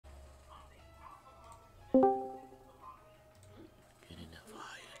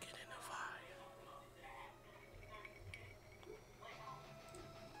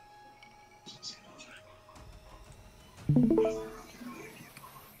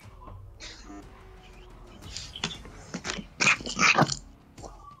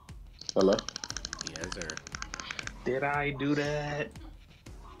Hello? Yes, sir. Did I do that?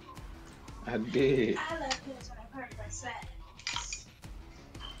 I did. I left this when I heard my set.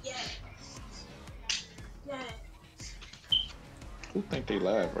 Yes. Yes. Who think they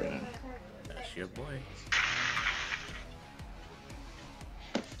live right now? That's your boy.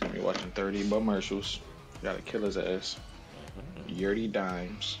 We watching 30 commercials. Gotta kill his ass. Yerty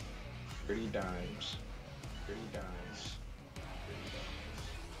dimes. 30 dimes. 30 dimes.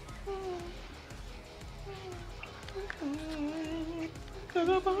 Got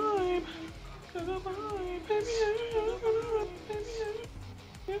a vibe. Got a vibe. Baby,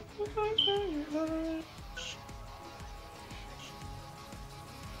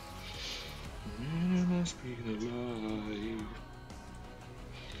 must be alive.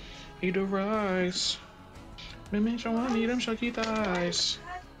 Eat the rice. Maybe I need them shocky thighs.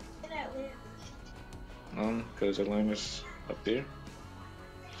 Because Atlanta's up there.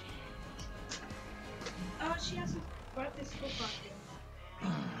 Oh, she has a birthday school party.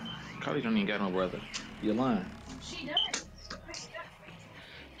 Carly don't even got no brother. You're lying. She does.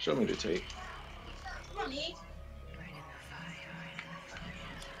 Show me the tape. Come on, E.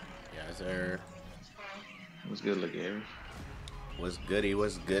 Yes, sir. What's good, look, Gary? What's goody?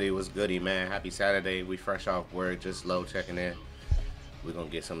 What's goody? What's goody, man? Happy Saturday. We fresh off work, just low checking in. We're gonna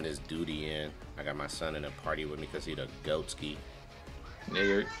get some of this duty in. I got my son in a party with me because he the goat ski. Yeah,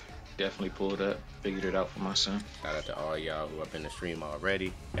 you're definitely pulled up. Figured it out for my son. Shout out to all y'all who up in the stream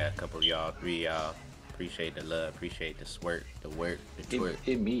already. Got a couple of y'all, 3 y'all. Appreciate the love, appreciate the squirt, the work, the twerk.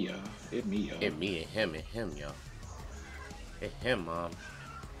 It me, y'all. It me, y'all. It me and him, y'all. It him, mom.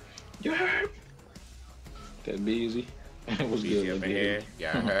 You heard? That busy. What's Busy good, up in here.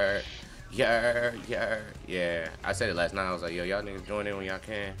 Y'all heard. Yeah. I said it last night. I was like, yo, y'all niggas join in when y'all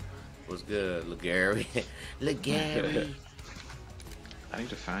can. What's good, Lil Gary? Lil Gary. I need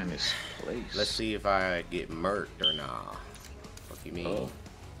to find this place. Let's see if I get murked or nah. What you mean? Oh.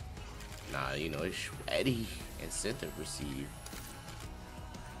 Nah, you know, it's ready. Incentive received.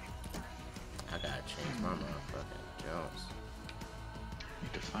 I gotta change my motherfucking jumps.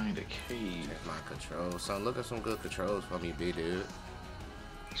 Need to find a cave. Check my controls. Son, look at some good controls for me, B dude.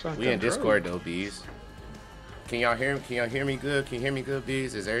 We We in Discord though, Bees. Can y'all hear me? Can y'all hear me good? Can you hear me good,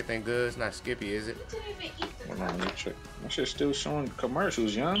 Bees? Is everything good? It's not skippy, is it? Hold on, let me check. My shit's still showing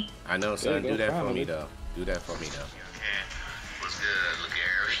commercials, young. I know, son. Yeah, Do that for finally. me though. Do that for me though. What's good, look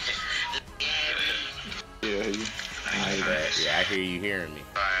Gary? Yeah, I hear you. I hear that. Yeah, I hear you hearing me.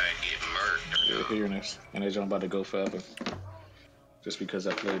 I get murked. Yeah, hearing this. And they're about to go forever. Just because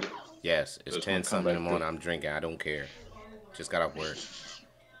I played it. Yes, it's Just 10 wanna come something in the back morning. I'm drinking. I don't care. Just got off work.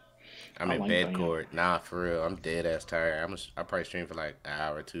 I'm I in like bed playing. court. Nah, for real. I'm dead ass tired. I'll probably stream for like an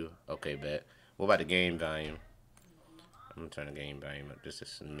hour or two. Okay, bet. What about the game volume? I'm gonna turn the game volume up just a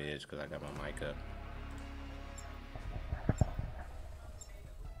smidge because I got my mic up.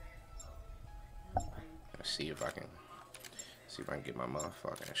 Let's see if I can get my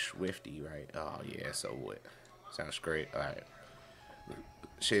motherfucking Swifty right. Oh yeah, so what? Sounds great. All right.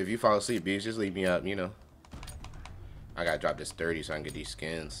 Shit, if you fall asleep, bitch, just leave me up. You know. I gotta drop this 30 so I can get these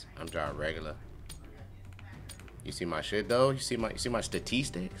skins. I'm driving regular. You see my shit though? You see my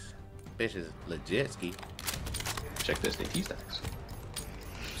statistics? Bitch is legit ski. Check this statistics.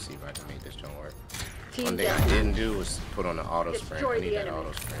 See if I can make this joint work. One thing I didn't do was put on the auto sprint. I need that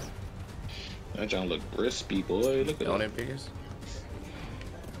auto sprint. That John look crispy, boy. Look at On that. them figures?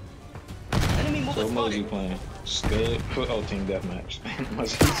 So what mode you playing? Scud? Oh, team deathmatch.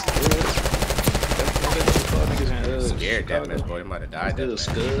 Must be Scud. Scared deathmatch, boy. They might have died Good deathmatch.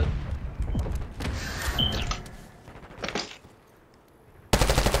 Scud.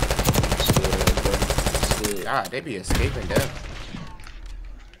 God, they be escaping death.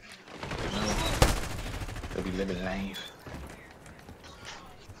 They'll be living life.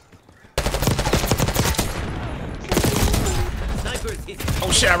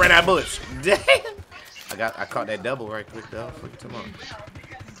 Oh shit, I ran out of bullets. Damn. I caught that double right quick though. Fuck it, come on.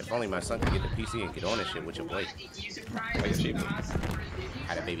 If only my son could get the PC and get on this shit with your boy.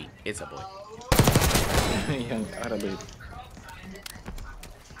 Had a baby. It's a boy. Young had a baby.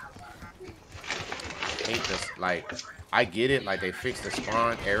 I hate this. Like, I get it. Like they fixed the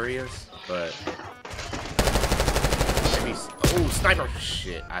spawn areas, but maybe. Oh, sniper!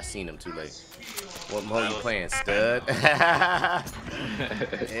 Shit, I seen him too late. What mode you playing, stud? Yeah,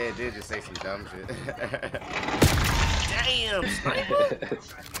 it did just say some dumb shit. Damn, sniper!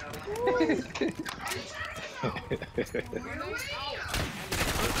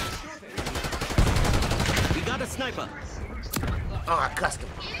 Got a sniper. Oh, I cussed him.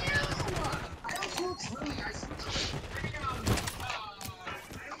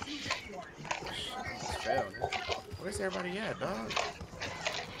 Failed. Where's everybody at, dog?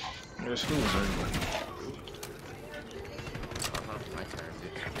 There's who's everybody. My turn,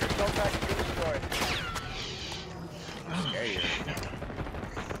 bitch. Don't back to destroyed. Scary.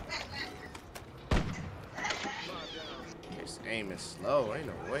 His aim is slow. Ain't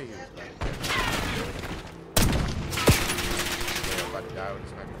no way he was about to get it. Yeah, about to die with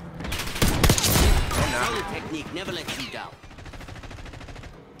his sniper. Solid technique never lets you down.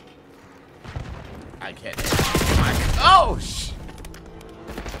 I can't. Oh, shit.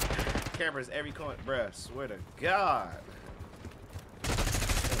 Cameras every corner. Bruh, swear to God.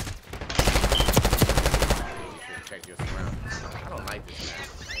 Check your surroundings. I don't like this map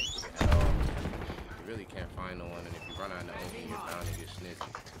at all. You really can't find no one, and if you run out of the open, you're bound to get snitched.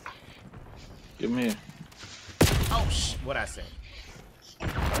 Give me here. Oh, shit. What'd I say?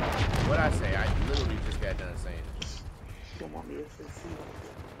 What'd I say? I literally just got done saying it. Don't want me to succeed.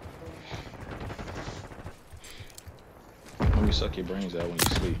 Let me suck your brains out when you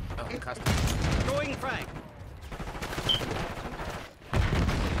sleep. Oh, custom. Throwing frag.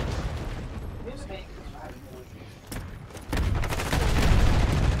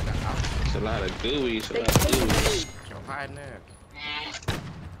 It's a lot of gooey. It's a lot of gooey. You're hiding there.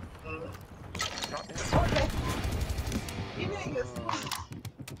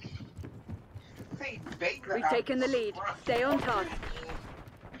 We've taken the lead. Stay on task.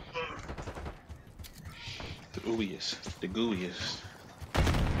 The gooeyest. The gooeyest.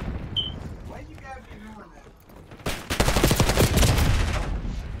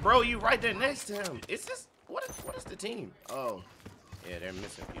 Bro, you right there next to him. It's just what is the team? Oh, yeah, they're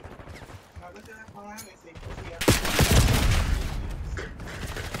missing people.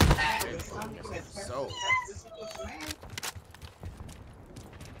 So.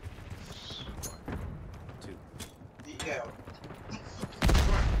 Two.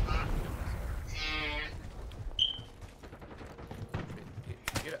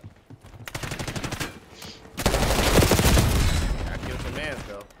 Get up. I killed your man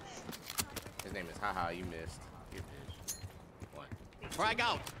though. His name is Haha. You missed. You bitch. One. Frag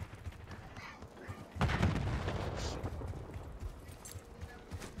out.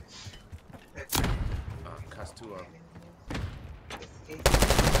 Cuss two of them.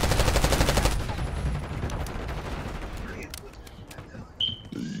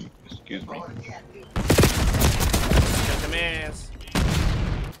 Excuse me. Got the mans.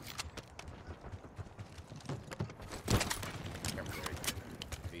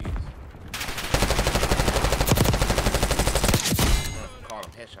 Call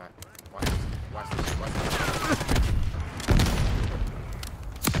him headshot. Watch this. Watch this. Watch this.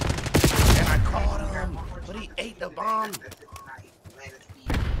 And I caught him, but he ate the bomb.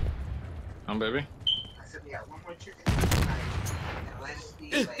 Baby.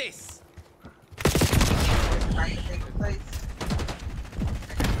 Eat this. I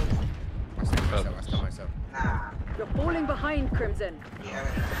stole myself. You're falling behind, Crimson.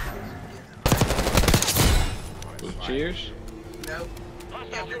 Cheers. No.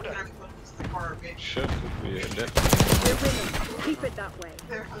 Shut up. Yeah, definitely. We're winning. Keep it that way.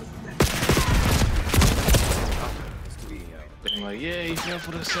 I'm like, yeah, he fell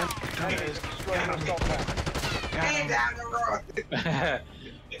for the second time.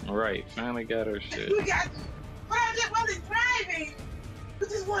 Right, finally got her shit. You got me. But I just wasn't driving. I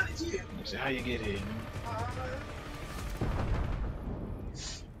just wanted you. I said, how you get here?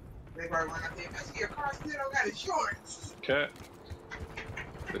 They probably went out there. I see your car still don't got insurance. Cut.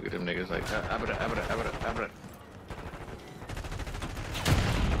 Look at them niggas like, abra.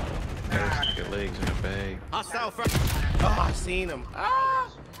 Get legs in the bag. Hostile frag. Oh, I seen him. Ah!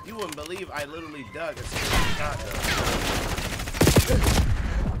 You wouldn't believe I literally dug a single shot though.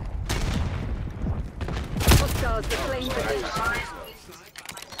 Hostiles reclaim the lead.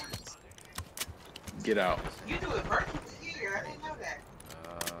 Get out. You do it virtually here. I didn't know that.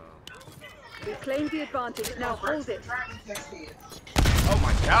 We claim the advantage. Now hold it. Driving test here. Oh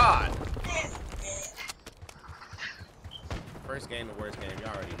my God! First game, the worst game.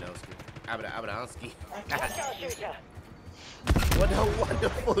 Y'all already know. Abadowski. What a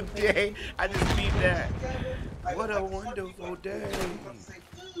wonderful day! I just beat that. What a wonderful day!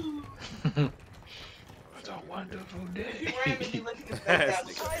 What a wonderful day.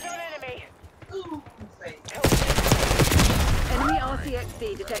 Enemy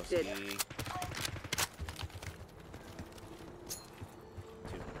RCXD detected.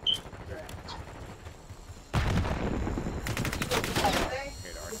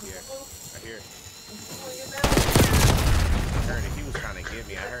 Here, the RCX. Right here. hit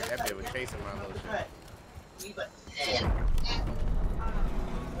me. I heard that bitch was chasing my little shit.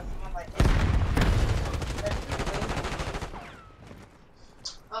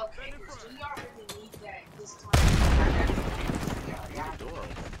 Okay, do y'all really need that this time? The door open.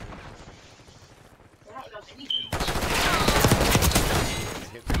 I don't know anything.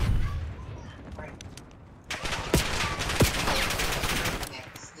 Hit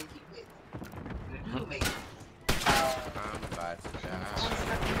me. I'm about to die.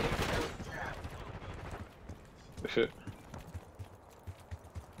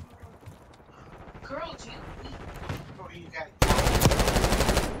 Girl, do you got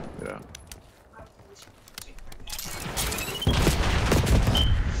Yeah.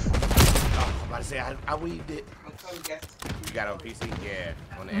 Oh, I'm about to say I weaved it. You got it on PC? Yeah,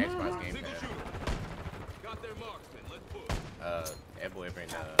 on the Xbox Game Pass. That boy bring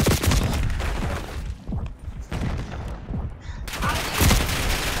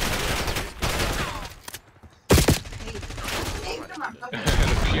The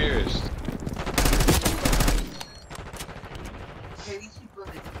purest.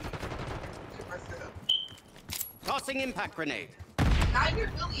 Tossing impact grenade. now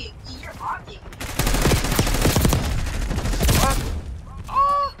you're really you're hawking.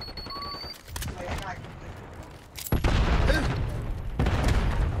 Oh!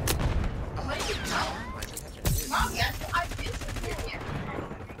 Mom, yes, I did something here.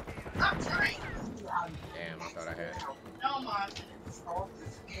 I'm trying. Damn, I thought I had it. No, Mom. It's off the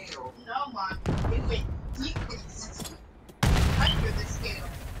scale. No, Mom. It went decreased under the scale.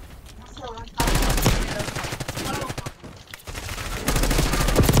 So I'm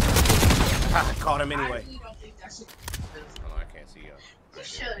I caught him anyway. I really don't think that should be Oh, I can't see y'all. It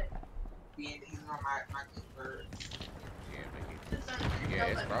should. Being he's on my good bird. Yeah,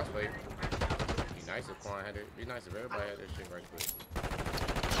 it's crossplay. Be nice if Quan had it. Be nice if everybody had that shit right quick.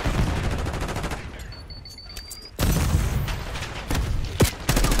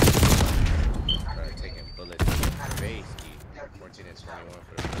 Started taking bullets in the face. 14 and 21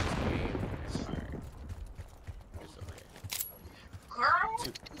 for the first game. It's alright. It's okay. Girl,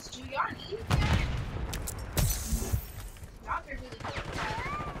 do y'all need that? Y'all been really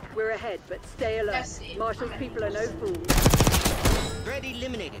good. We're ahead, but stay alert. That's it. Marshall's people are no fools. Threat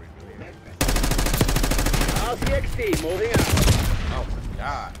eliminated. RCXD moving out. Oh my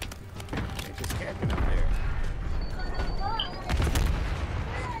god. They just camping up there.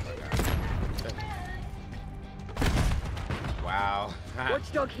 Wow.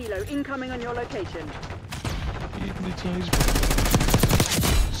 Watchdog Hilo incoming on your location.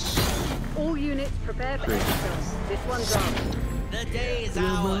 All units prepare for exfil. This one's ours. The day is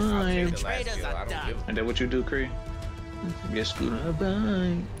ours. The traitors are done. And then what you do, Cree? Get scooted up,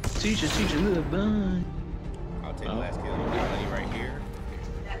 bye. Teacher, look, bye. I'll take the last kill. Money right here.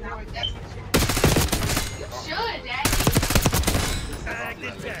 Should, Daddy.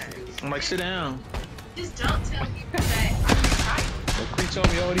 I'm like, sit down. Just don't tell me that I'm right. Well, Cree told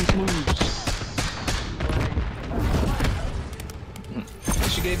me all these moves.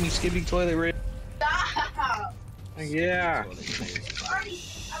 She gave me Skippy toilet ring. Stop. Yeah. Sorry,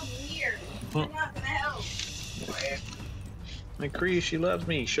 I'm weird. I'm not gonna help. Like Cree, she loves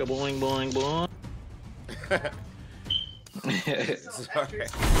me. Shaboing, boing, boing. Sorry.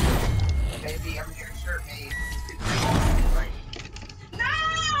 Baby, I'm your shirt made.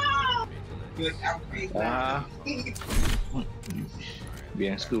 No!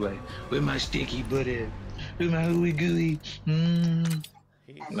 Yeah, school like, with my sticky butt with my hooey gooey. No.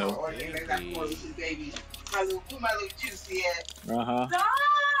 Baby. My little juicy ass. Uh-huh.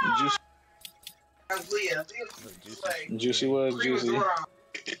 Stop! Juicy was juicy.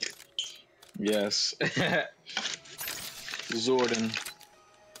 Yes. Zordon.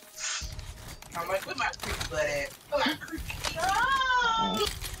 I'm like, where my creepy butt at? Oh, my creepy. No!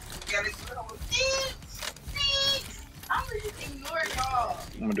 Got it. I'm gonna just ignore y'all.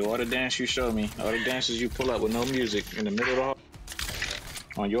 I'm gonna do all the dance you show me. All the dances you pull up with no music in the middle of the hall.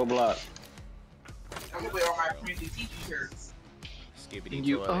 On your block. I'm gonna wear all my friendly teacher shirts. Skippity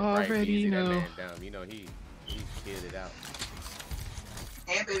You toilet, already right, know. that man dumb. You know he killed it out.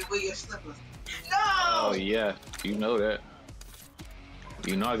 And baby, wear your slippers. No! Oh yeah, you know that.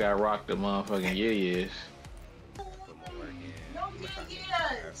 You know I got rocked the motherfucking yeah. No,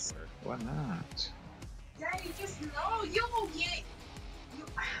 yes. Why not? Daddy, just no. You will get. You.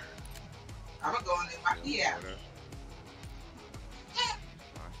 I'm gonna go in my yeah.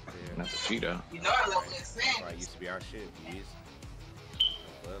 Not the cheetah. You know I love Lynn Sanders. Right, used to be our shit. He's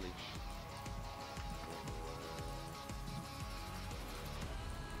Bully.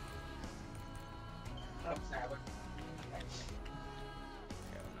 Oh, sorry.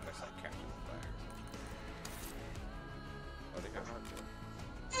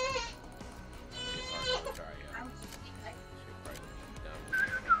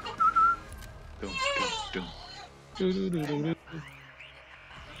 I'm not about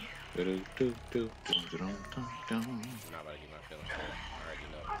to get my feelings hurt. I already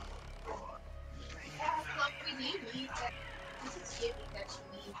know.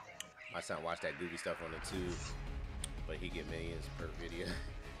 My son watched that goofy stuff on the tube, but he get millions per video.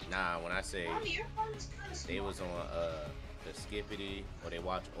 Nah, when I say they was on the Skippity, or they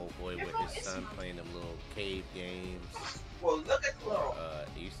watch Old Boy with his son playing them little cave games. Well, look at Chloe.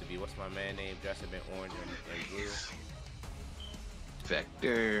 It used to be, what's my man name, dressed up in orange and blue?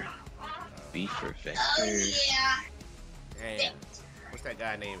 Vector. B for Vector. Oh, yeah. Damn. What's that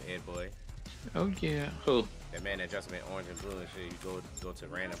guy named Ed Boy? Oh yeah. Who? That man that dressed up in orange and blue and shit. You go to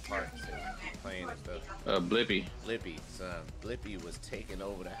random parks and playing and stuff. Blippy. Blippy, son. Blippy was taking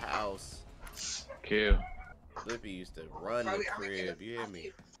over the house. Kill. Blippy used to run the crib. You hear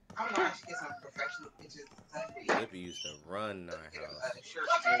me? I'm gonna actually get some professional pictures. Blippy used to run our house.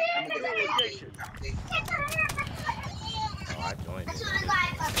 Oh, I joined it.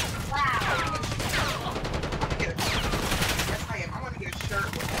 I want to get a shirt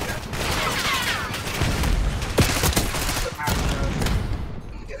with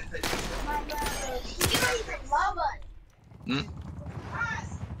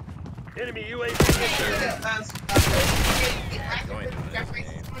Enemy UAV.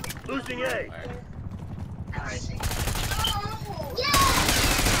 Losing A.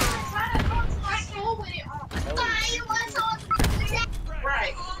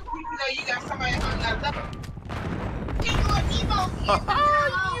 right. You know you got somebody on that level. Oh,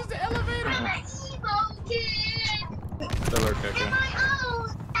 you used the elevator. Hello, Kaka.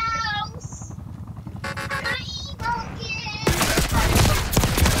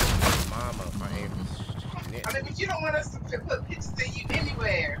 Mama, my aim is knit. I mean, but you don't want us to put pictures of you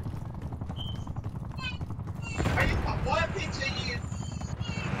anywhere. I just want one picture of you.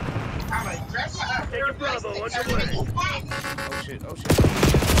 I'm gonna dress her up. Take a Bravo, underway. Oh shit, oh shit.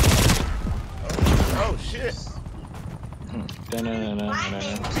 Oh shit.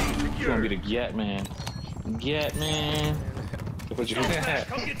 You want to be the Gat Man? Gat Man. What you Come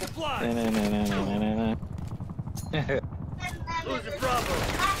get the fly. Losing Bravo.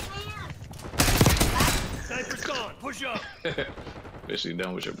 Sniper's gone. Push up. Basically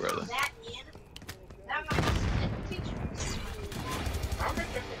done with your brother.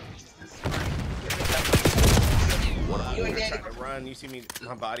 You and Daddy Tried to run, you see me,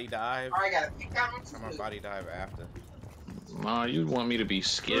 my body dive. I gotta pick that one too. My body dive after. Ma, you want me to be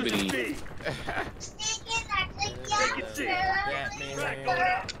Losing skibbity? B. Take it C. Batman. Track going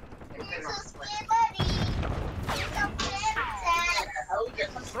out.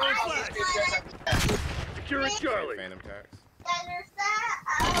 Throwing flash. Securing Charlie. Phantom tax.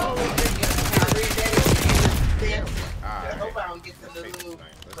 All over. I hope I don't get the little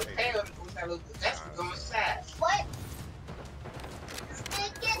potato with that little vegetables on the side. What?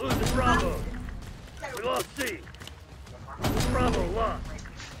 Losing Bravo. We lost C. Bravo lost.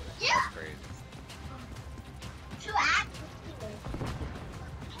 Yeah. That's crazy. To act.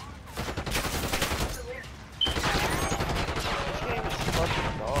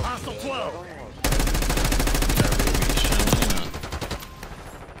 Hostile 12.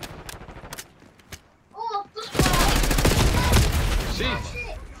 Oh, football. See?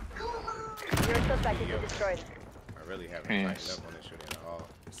 Your suspect has been destroyed. I really haven't Hands. tightened up on this shit at all.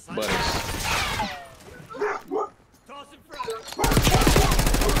 Butters. Toss in front.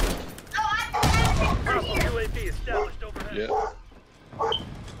 UAV established overhead. Yep.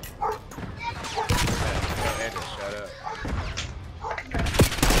 Tell Ed to shut up.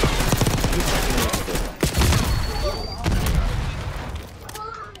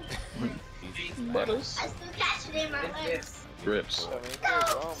 Butters. I still catch it in my lips. Grips.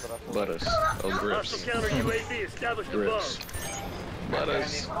 Butters. Oh, grips. Hostile counter UAV established Grips. above.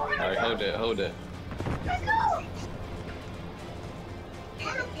 Butters. Alright, hold that, hold that. Let's go.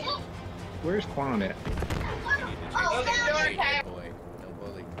 Where's Quan at? Oh, Hey, Ed boy. No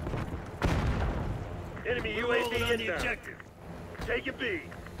bully. Enemy UAV inbound. Taking B.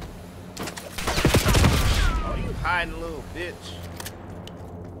 Oh, you hiding, little bitch.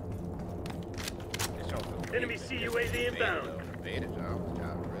 Enemy CUAV inbound. Beta job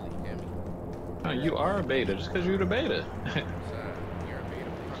really heavy. Oh, you are a beta just because you're the beta. Son, you're a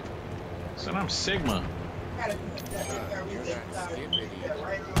beta. Son, I'm Sigma.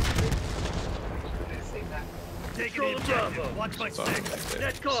 Take the objective. Watch my Sorry, six. back there.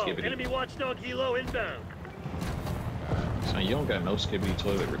 Net call. Skibbity. Enemy watchdog helo inbound. Son, you don't got no skibbity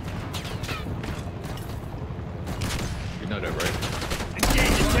toilet. You know that, right?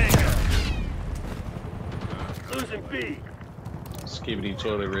 Engage the tango. Losing B. Skibbity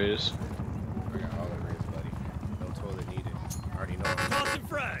toilet Riz. I got all the riz, buddy. No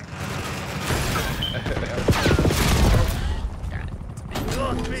frag.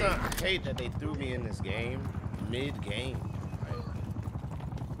 I hate that they threw me in this game mid-game.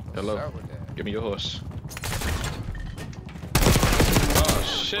 Hello. Give me your horse. Oh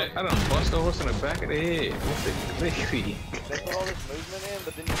shit! I done bust the horse in the back of the head with the clicky. They put all this movement in,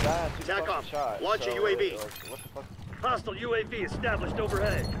 but then you die in 2 Attack fucking off. shots. Launch a so, UAV. Like, what the fuck? Hostile UAV established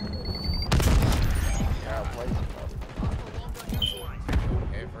overhead. Yeah, place.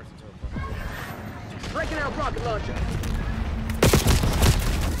 Yeah, first into a Breaking out rocket launcher.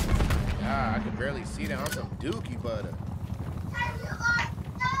 I could barely see that on some dookie butter.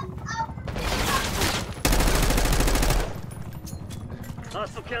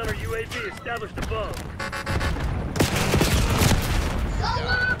 Hostile counter UAV established above.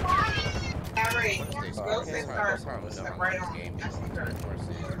 That's how I know how this game is.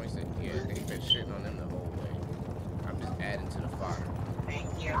 Yeah, they've been shitting on them the whole way. I'm just adding to the fire. Thank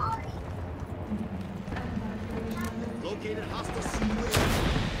you. Located hostile CUAV.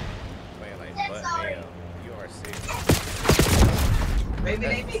 Playing like butt mayo. You are sick. Maybe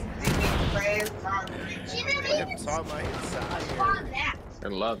they make friends talk. They talk my inside here. I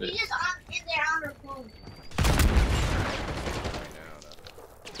love it. He just in there on her phone. Right now, though.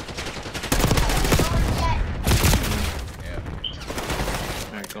 Yeah.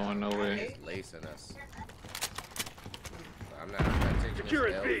 Not going nowhere. It's lacing us. I'm not taking Secure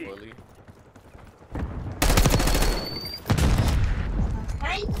this L it, B. fully.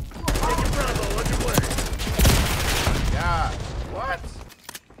 Taking Bravo underway. God, what?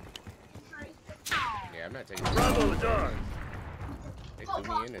 Yeah, I'm not taking this Bravo L. is ours. They threw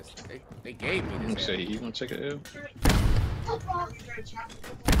me in this. They gave me You this. say you gonna take a L?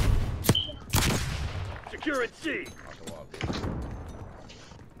 Secure it C. Off the wall, bitch.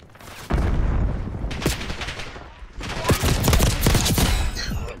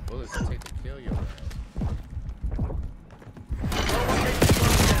 What bullets to take to kill your ass?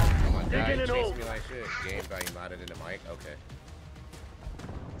 Oh my god, Digging you and chased me holding. like shit. Game thought you modded in the mic? Okay.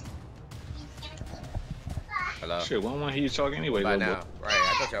 Hello? Shit, why won't he talk anyway? By little now. Right,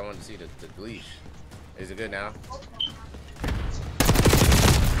 I thought y'all wanted to see the leash. Is it good now?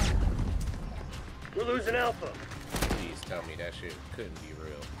 We're losing Alpha. Please tell me that shit couldn't be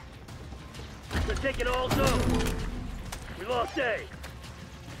real. They're taking all zones. We lost A.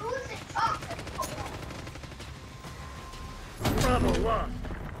 Bravo lost.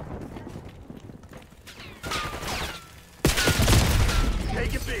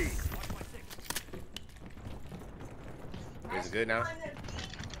 Taking B. Is it good now?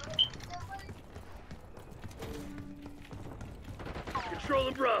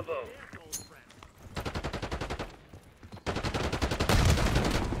 Controlling Bravo.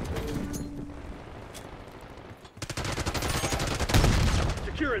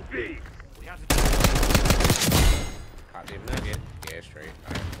 Securing B. Pop them nugget. Yeah, straight.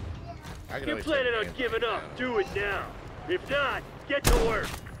 Alright. I can You're always planning check on the game giving right up. now. Do it now. If not, get to work.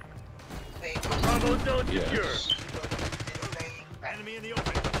 Bravo zone secure. Yes. Enemy in the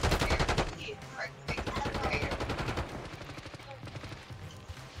open.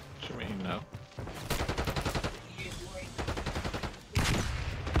 What you mean no?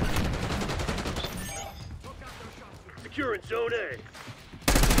 Securing zone A.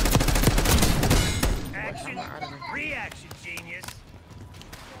 Action, reaction, genius.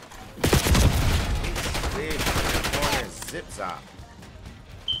 Big corner zip zop.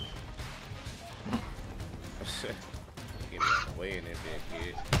 Get me out the way in that big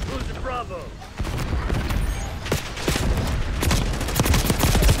kid. Losing Bravo.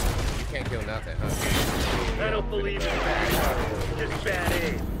 You can't kill nothing, huh? I don't believe it. Just bad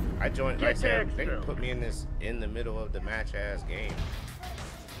aim. I joined. Get Like I said, back, they Phil. put me in this in the middle of the match ass game.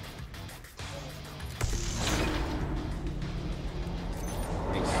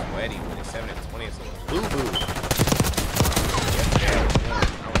 They sweaty, but it's 7 and 20. It's a boo boo. Yesterday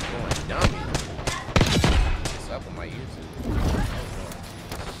I was going dummy. It's up on my YouTube. I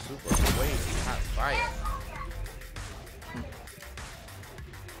was going super crazy hot fire.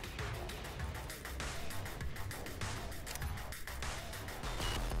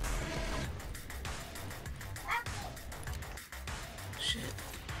 Shit.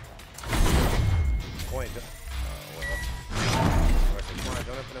 Point. Well. Come on,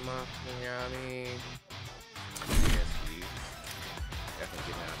 don't open them up. You know what I mean? Yes, please. Definitely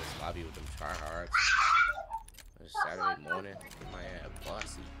getting out of this lobby with them tryhards. It's Saturday morning. Get my ass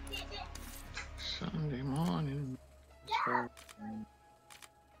bossy. Sunday morning.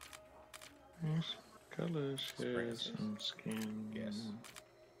 Yes, colors, hair, some skin. Yes.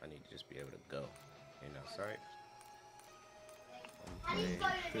 I need to just be able to go. Ain't no sight.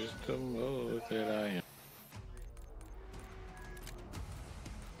 It's the mode that I am.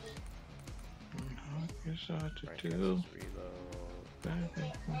 It's hard to do.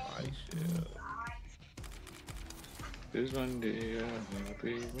 This one day I'll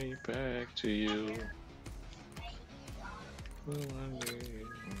bring me back to you. One day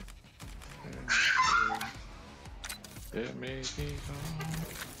that made me gone.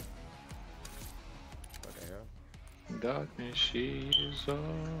 What the hell? Darkness, she is all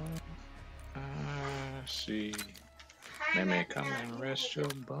I see. Let me come and rest your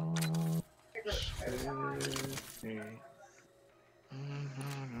bones with me.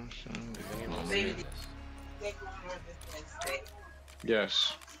 Sunday.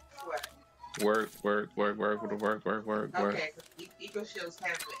 Yes. What? Work. Okay, Eco Shields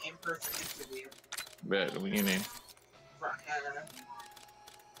has an in-person interview. Bet we in there.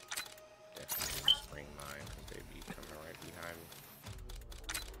 Definitely spring mine because they be coming right behind me.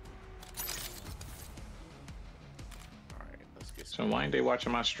 Alright, let's get So started. why ain't they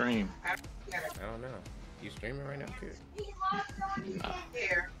watching my stream? I don't know. You streaming right now, kid? Nah.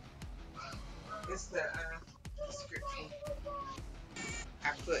 Here. It's the description I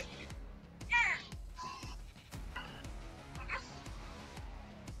put.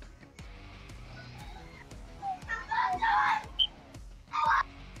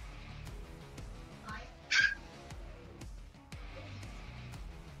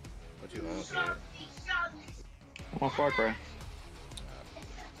 What you want, kid? I'm on Far Cry.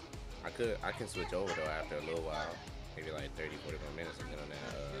 I can switch over though after a little while. Maybe like 30, 40 more minutes and get on that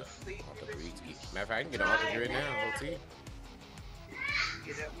off the breed ski. Matter of fact, I can get off the grid now, OT.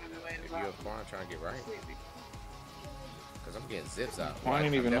 If you're a farm trying to get right. Cause I'm getting zips out. Well, I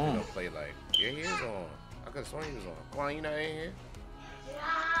ain't even definitely on. gonna play like, yeah, he is on. I could've sworn he was on. Come on, you not in here?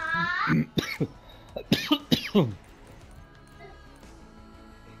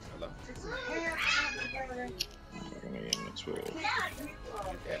 Hello?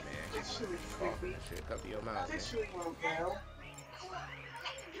 Yeah, man. Coughing and shit. Cover your mouth, man.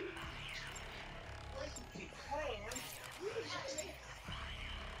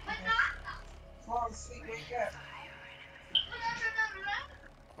 Fall asleep, wake up.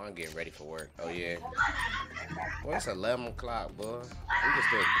 I'm getting ready for work. Oh yeah. Well, it's 11 o'clock, boy. We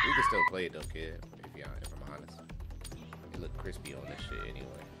can still play it though, kid. If I'm honest, it look crispy on this shit anyway.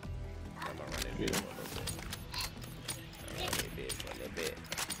 I'm gonna run it for a little bit.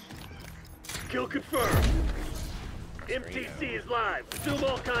 Kill confirmed. MTC is live. Assume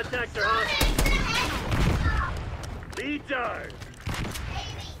all contacts are hostile. Leads ours.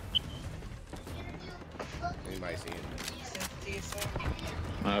 Anybody see him?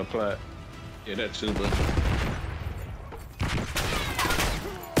 Plat. Yeah, that too, but.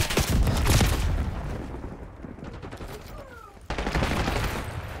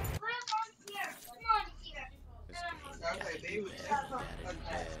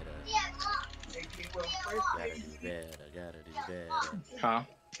 Gotta do better. Huh?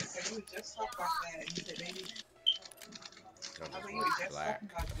 Black.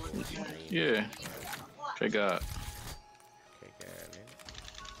 Yeah. Okay, God. Okay, God, man.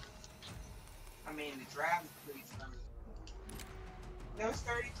 I mean, the drive is pretty slow. That was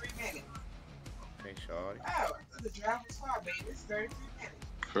 33 minutes. Okay, shawty. Oh, the drive was far, baby. It's 33 minutes.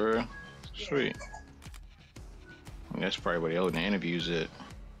 For real? Sweet. That's probably where they hold the interviews at.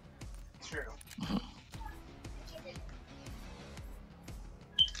 True.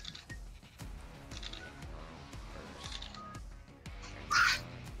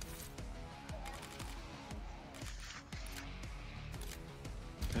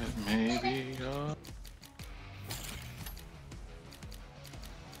 That may be all.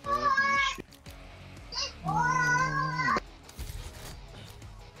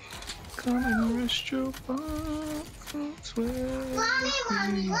 Come and rest your bones with me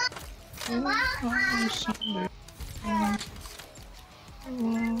on Sunday. Come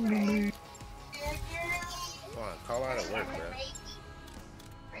on, call out at work, bro.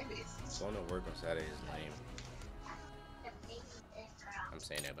 Going to work on Saturday is lame. I'm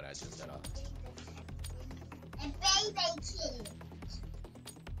saying that, but I just got off.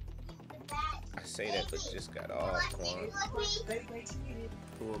 I say that, but just got off. Quan.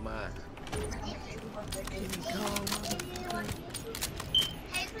 Who am I?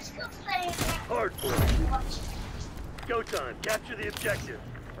 Hard work. Go time. Capture the objective.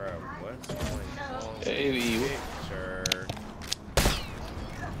 Bro, what's going on? Hey, Picture.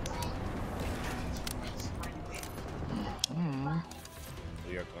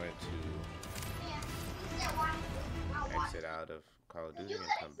 We are going to exit out of Call of Duty and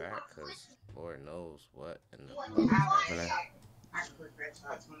come back because Lord knows what in the fuck. I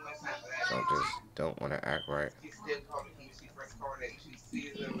tried 21 times for that. Some just don't want to act right. She still called me when she first called that. She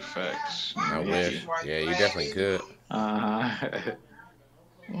sees her. Facts. I wish. Yeah, you definitely could.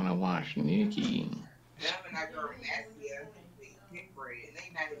 Wanna watch Nikki? Them and that girl nasty ass they pig bread. And they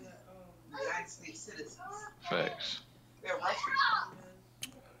not even United States citizens. Facts. They're Russian.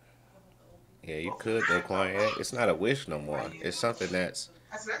 Yeah, you could though, Quan. It's not a wish no more. It's something that's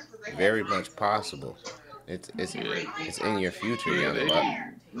very much possible. It's in your future, Yeah, young buck.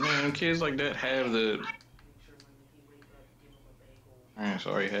 man, kids like that have the. Man,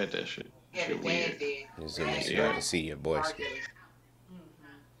 sorry, had that shit. Yeah, the Shit dad weird. did. It's in the start to see your voice.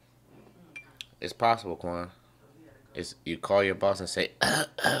 It's possible, Quan. It's you call your boss and say,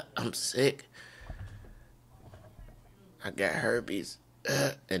 "I'm sick. I got herpes,"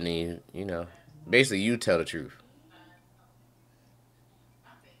 and then you know, basically you tell the truth.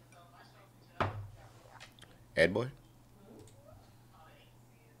 Ed boy.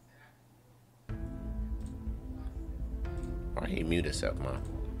 Why he mute himself, man?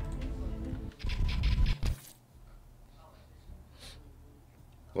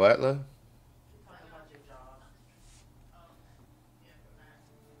 What, love?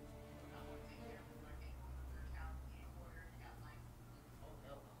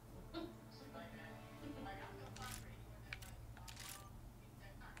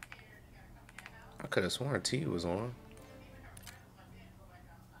 I could have sworn T was on.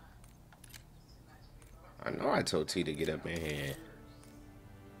 I know I told T to get up in here.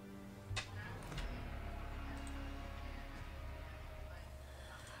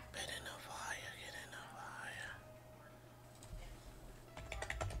 Get in the fire, get in the fire.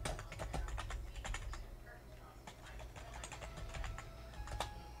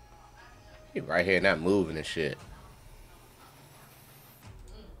 He right here not moving and shit.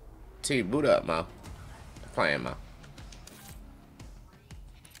 T, boot up, Mo. Playing, Mo.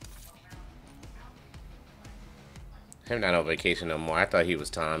 Him not on vacation no more. I thought he was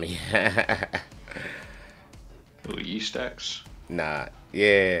Tommy. Who, yeast stacks? Nah,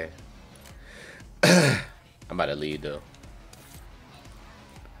 yeah. I'm about to leave though.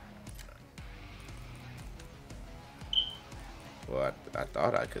 Well, I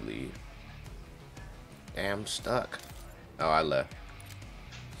thought I could leave. Damn, I'm stuck. Oh, I left.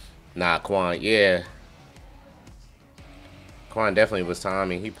 Nah, Quan, yeah. Quan definitely was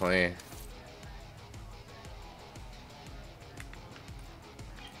Tommy. He playing.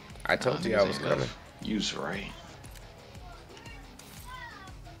 I told you I was coming. You's right.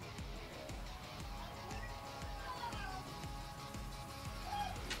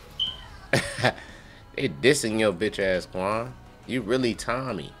 They dissing your bitch ass, Quan. You really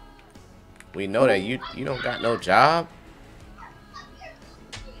Tommy. We know that you don't got no job.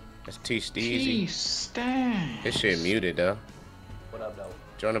 That's T Steezy. This shit muted though. What up, though?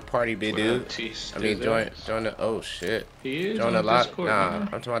 Join the party, big dude. I mean, join the. Oh shit. He is join the lobby. Discord, nah, man. I'm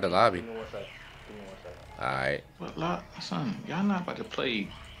talking about the lobby. Give me 1 second. Give me 1 second. All right. What, son? Y'all not about to play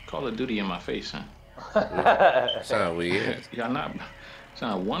Call of Duty in my face, son. Son, we is. Y'all not.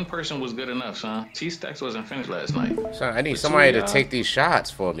 Son, one person was good enough, son. T-Stacks wasn't finished last night. Son, I need But somebody to two, take these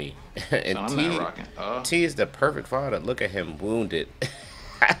shots for me. And son, I'm T, not rocking. T is the perfect father. Look at him wounded.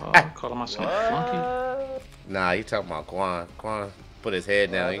 Calling myself flunky? Nah, you talking about Quan. Quan put his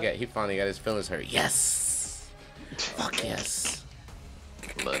head down. He finally got his feelings hurt. Yes. Fuck yes.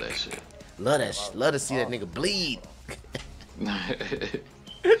 Love that shit. Love that. Love to see that nigga bleed.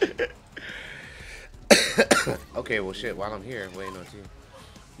 Okay, well shit. While I'm here, waiting on T.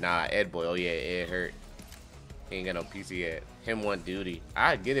 Nah, Ed boy. Oh yeah, Ed hurt. He ain't got no PC yet. Him want duty.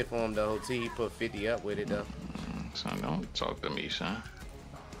 I get it for him though. T, he put 50 up with it though. Son, don't talk to me, son.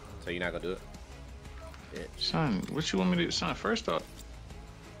 So you're not gonna do it? Yeah. Son, what you want me to do? Son, first off.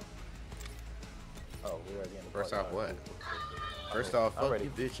 Oh, we already in the First party. off, what? First off, fuck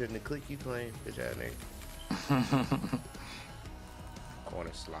you, bitch, and the click you playing, bitch ass nigga.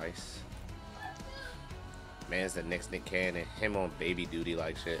 Corner slice. Man's the next Nick Cannon. Him on baby duty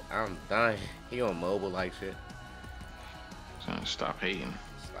like shit. I'm dying. He on mobile like shit. Son, stop hating.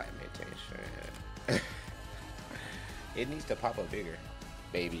 Slight maintain. It needs to pop up bigger.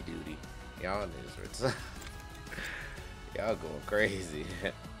 Baby duty. Y'all niggas. Y'all going crazy.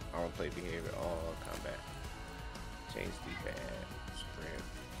 I don't play behavior. All combat. Change D-pad. Sprint.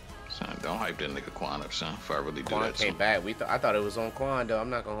 Son, don't hype that nigga Quan up, son. If I really do Quan that. came back. I thought it was on Quan though. I'm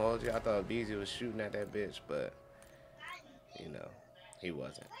not gonna hold you. I thought Beezy was shooting at that bitch, but you know, he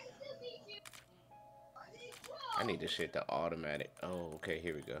wasn't. I need this shit to automatic. Oh, okay,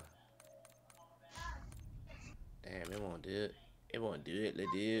 here we go. Damn, it won't do it. It won't do it,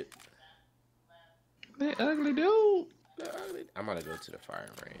 little dude. That ugly dude. I'm gonna go to the firing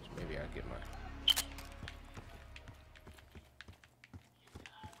range. Maybe I'll get my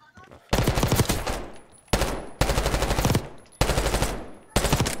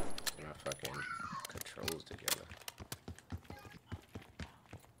fucking controls together.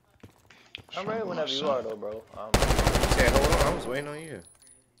 I'm ready whenever you are, though, bro. You said, hold on, I was waiting on you.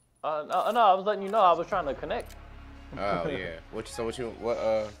 No, I was letting you know I was trying to connect. Oh yeah. What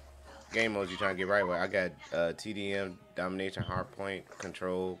game modes you trying to get right with? I got TDM, domination, hardpoint,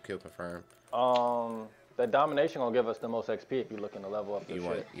 control, kill confirm. That domination gonna give us the most XP if you're looking to level up the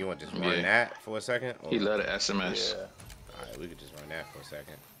shit. You want just run that for a second? Or? He let it SMS. Yeah. All right, we could just run that for a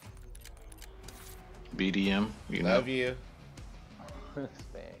second. BDM, you Love know. you.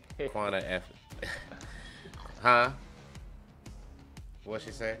 Quanta F. Huh? What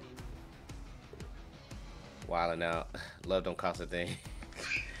she say? Wildin' out. Love don't cost a thing.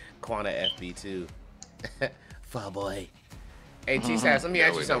 Quanta FB2. Fuck boy. Hey T-Sass, let me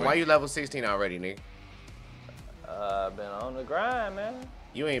ask you something. Why you level 16 already, nigga? I've been on the grind, man.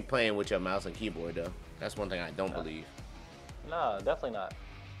 You ain't playing with your mouse and keyboard though. That's one thing I don't believe. No, definitely not.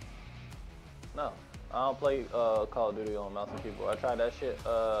 No. I don't play Call of Duty on mouse and keyboard. I tried that shit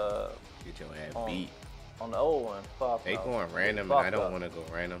Get your ass beat. On the old one. Fuck. They going random and I don't want to go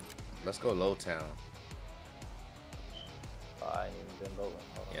random. Let's go low town. I ain't even been voting.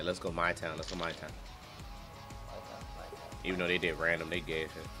 Yeah, let's go my town. Let's go my town. Even though they did random, they gave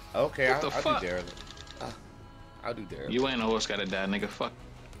it. Okay, I'll do Daryl. I'll do Daryl. You ain't no horse gotta die, nigga. Fuck.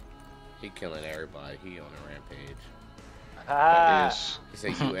 He killing everybody. He on a rampage. He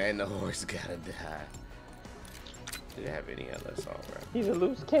said you and the horse gotta die. Did they have any other assault, bro? He's a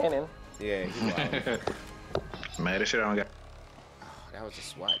loose cannon. Yeah, he's wild. Man, this shit I don't got. Oh, that was a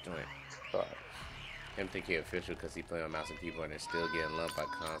SWAT joint. Sorry. Him think he official because he playing on mouse and keyboard and still getting lumped by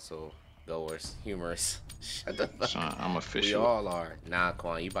console goers. Humorous. Shut the fuck up. I'm official. We all are. Nah,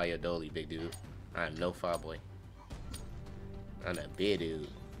 Quan, you buy your dolly, big dude. I'm no fire boy. I'm a big dude.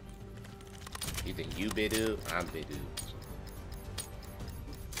 You think you big dude? I'm big dude.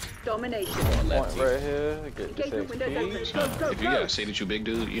 Domination. Point right here. Get Engagement windows open. XP. Go, go, If you gotta say that you big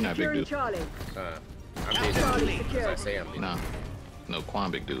dude, you're not big dude. Charlie. I'm big Charlie dude. secured. I say I'm big dude. No. No,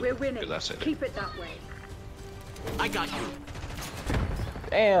 Quan big dude. We're winning. Because I said Keep it that way. I got you.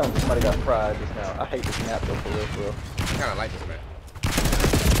 Damn, somebody got fried just now. I hate this map though, for real. I kind of like this map.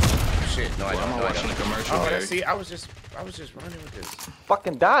 Shit, no, I don't. I'm No, I watching don't. the commercial. Oh, Barry. see, I was just running with this.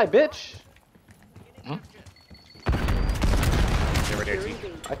 Fucking die, bitch. They were there, T.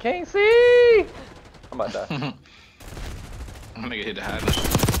 I can't see. I'm about to die. I'm gonna hit the high.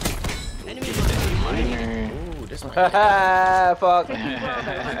 Enemy Ooh, this might Fuck.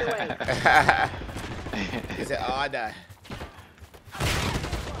 He said, oh, I die.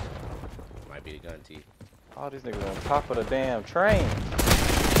 Might be the gun, T. All these niggas on top of the damn train.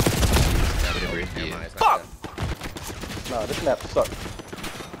 Fuck! No, this map sucks.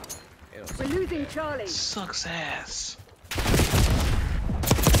 We're losing Charlie. Sucks ass.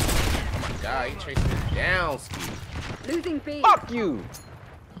 Oh my god, he chasing me down, Ski. Losing B. Fuck you.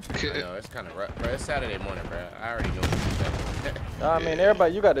 I know, it's kind of rough, bro. It's Saturday morning, bro. I already know what you're saying. I mean,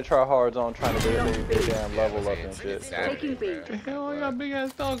 everybody, you got to try hard on trying to get their damn level up and shit. Taking B. What the hell I got big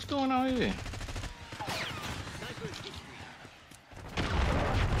ass dogs doing out here?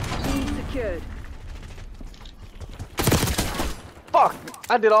 B secured. Fuck!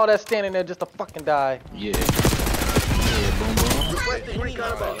 I did all that standing there just to fucking die. Yeah. Yeah, boom boom.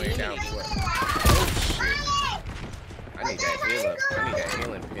 Down, I need that heal up. I need that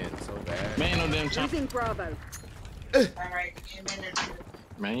healing pin so bad. Man, no damn time. Losing Bravo. Alright, give me a minute.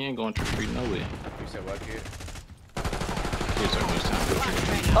 Man, you ain't going trick or treat nowhere. You said what, kid? Here's our much time to go trick or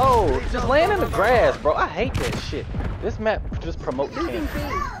treat. Oh, just laying in the grass, bro. I hate that shit. This map just promotes Losing cancer.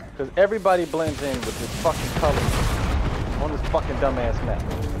 B. Because everybody blends in with this fucking color on this fucking dumbass map.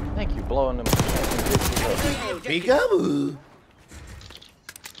 Thank you, blowing them bitches up. Peekaboo!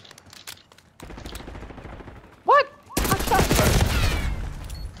 What? I shot her.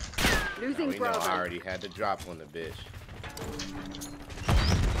 Losing We know Bravo. I already had the drop on the bitch.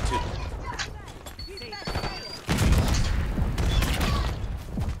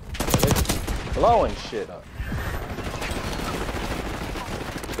 Blowing shit up.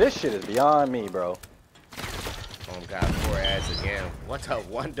 This shit is beyond me, bro. Oh god, 4 ads again. What a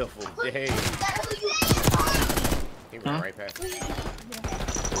wonderful day. He ran right past.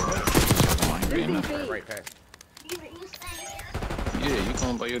 Right past. Yeah, you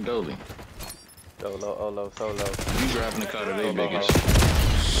going by your dolly. Solo, olo, solo. You driving the car today, biggest.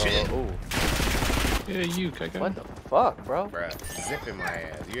 Shit. Ooh. Yeah, you, Kaka. What the fuck, bro? Bruh, zipping my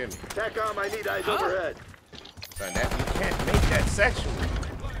ass. You hear me? TACOM, I need eyes overhead. Son, that, you can't make that sexual.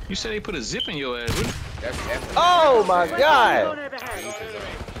 You said they put a zip in your ass. What? That's definitely. Oh my god!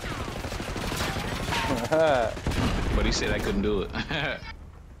 But he said I couldn't do it.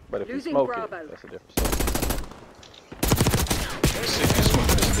 But if you Losing smoke Bravo. it, that's a different story. Sick and smoke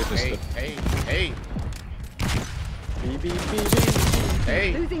is a different Hey, stuff. hey, hey, BB.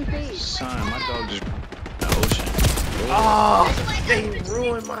 hey. Losing B. Son, my dog just the ocean. Oh, they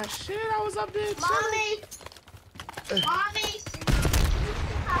ruined my shit. I was up there. Mommy! Mommy!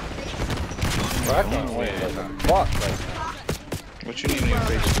 Bro, I can't win. Fuck right now. What you need in your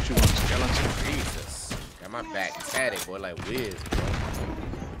face? What you want? Skeleton? Jesus. Got my back tatted, boy, like Wiz,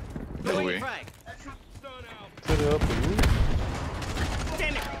 bro. No way. Frag. To the upper roof.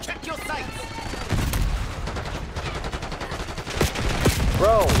 Damn it, check your sights.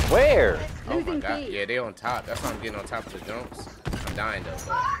 Bro, where? Oh my Losing god. B. Yeah, they on top. That's why I'm getting on top of the jumps. I'm dying though,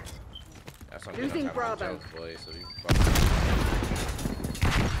 but that's why I'm getting Losing on top Bravo. of the jumps, boy. So you fucking.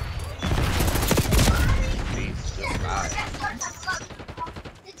 Please, just lie.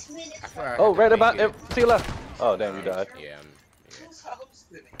 I feel like I Oh, could right make about it. it. To your left. Oh, damn, you died. Yeah, I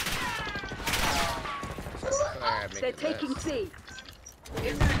feel like I'd make They're it taking less. C.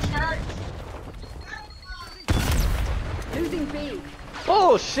 Losing B.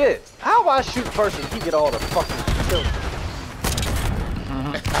 Bullshit! How I shoot first and he get all the fucking kills?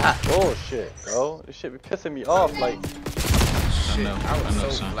 Bullshit, bro. This shit be pissing me off. Like, Shit, know, I was I know, so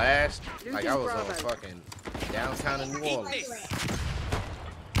son. flashed. Like I was on Bravo. fucking downtown in New Eat Orleans. this.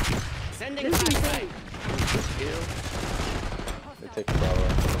 Sending Losing flashbang. B. Kill. they take the ball out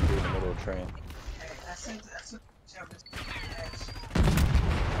and do the middle of the train.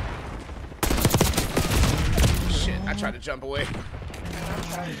 Shit, I tried to jump away.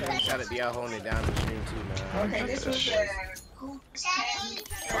 Shout out to y'all holding it down the stream too, man. Okay, this was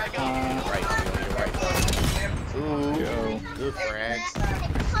Right, on your right. Ooh, Yo. good frag.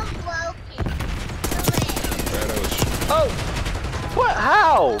 Red ocean. Oh! What?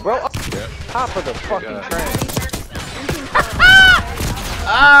 How, bro? Yep. Top of the fucking Yeah. train.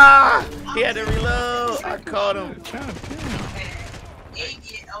 Ah! He had to reload. I caught him. God damn.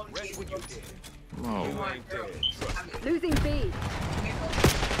 Oh. Losing B.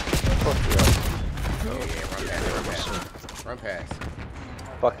 Fuck you up. Yeah, run past. Run past.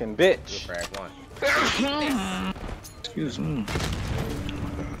 Fucking Good bitch. frag one. Excuse me.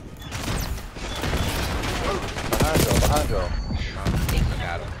 Behind you. I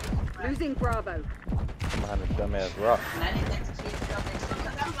got him. Losing Bravo. Behind the dumbass rock.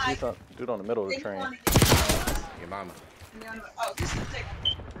 Dude on the middle of the train. Your mama. Oh, this is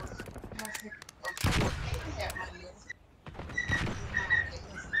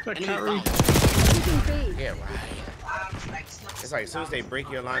the Kyrie. Losing B. Yeah, right. It's like as soon as they break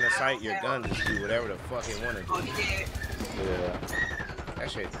your line of sight, your gun just do whatever the fuck it wanna do. Yeah. That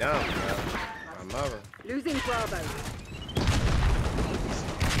shit dumb, bro. My mother. Losing Bravo.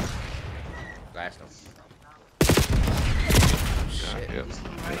 Blast him. Shit. Yep.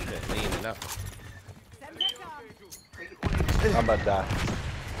 Lean enough. I'm about to die.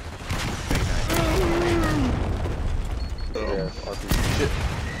 Yeah, RPG. Shit.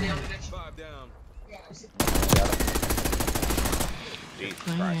 Got him. Jesus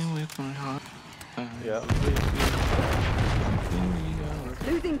Christ. Yeah.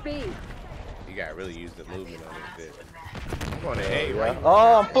 Losing B. You gotta really use the movement on this bitch. I'm going to A, right?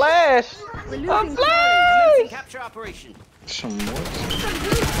 Oh, I'm flashed! We're I'm losing flashed! Commencing capture operation. Some more.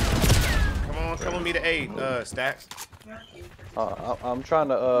 Come on me to A, Stacks. I'm trying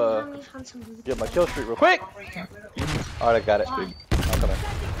to get my kill streak real quick. Alright, I got it. I'm coming.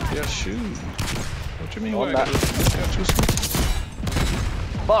 Yeah, shoot. What you mean? No, Why I'm I not. got you some-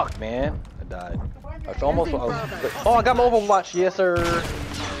 Fuck, man. I died. That's almost what I was. Oh, I got my Overwatch. Yes, sir.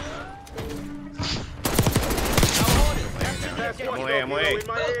 I'm on A, I'm on A.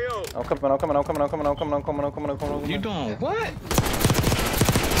 I'm coming. You doing what?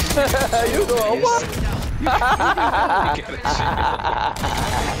 You doing what?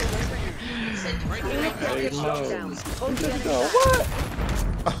 Hey, Mo. What?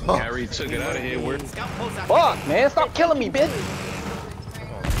 Kyrie took it out of here. Where? Fuck, man. Stop killing me, bitch.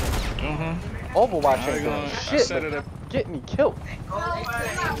 Overwatch ain't doing shit, set it but up. get me killed.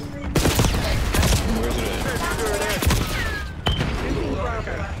 Where's it at?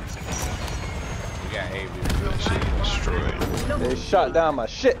 We got A, we Destroyed. They shot down my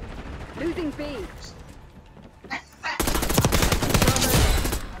shit. Losing B. watch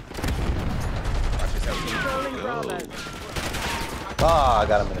yourself. Controlling Bravo. Ah, I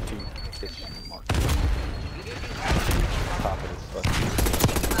got him in the feet. Bitch. Top of this fucking.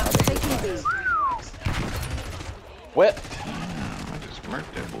 Taking B. What? I just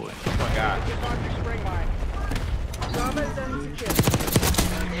murked that boy. Oh my god. Bravo zone secure.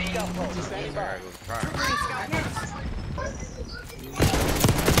 There goes the prime.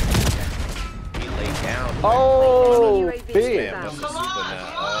 He laid down. Oh, UAV big. Man, what's the super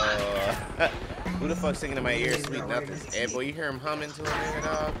nut? Who the fuck singing in my ear sweet nothings? Hey, boy, you hear him humming to a nigga,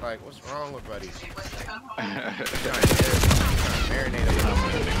 dog? Like, what's wrong with buddy? Marinate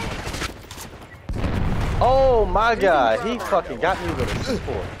him. Oh my god, he fucking got me with a C4.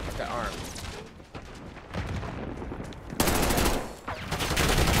 What's that arm?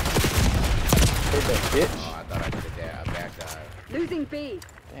 Hit that bitch. Oh, I thought I did that. A back dive. Losing B.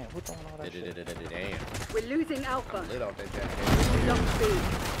 Damn, who's doing all that shit? Damn. We're losing Alpha. Lit off that jack. Lost B.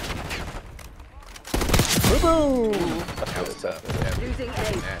 Boom! That was tough. Losing A.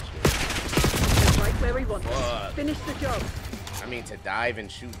 Nasty. Right where we want. Fuck. Finish the job. I mean, to dive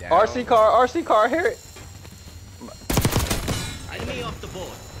and shoot down. RC car, hear it. Enemy off the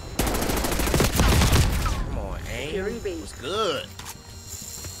board. Come on, aim. Securing B. It was good.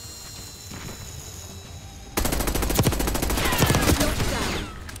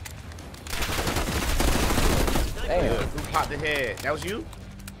 Damn. Good. Who popped the head? That was you?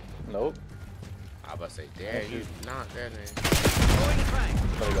 Nope. I was about to say, damn, you knocked that nigga.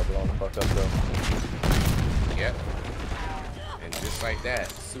 Somebody got blown the fuck up though. Yep. And just like that,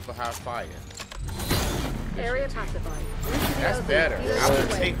 super high fire. Area pacified. That's better. I would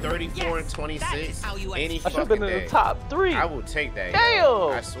take 34 and 26 any I should have fucking been in day. the top 3. I will take that. Damn. Yo.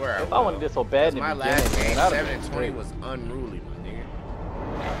 I swear I If will. I wanted this so bad in the my beginning, last game, that'd 7 have and been 20 great. was unruly, my nigga.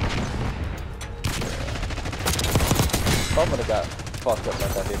 If I would have got fucked up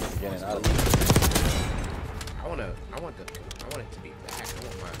like I did in the beginning, I'd have I want it to be back. I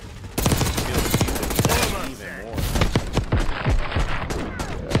want my skills to be even more.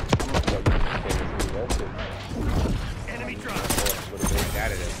 Enemy drop. I got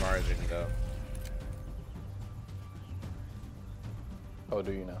it as far as it can go. Oh,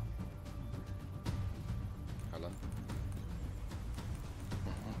 do you know? Hello.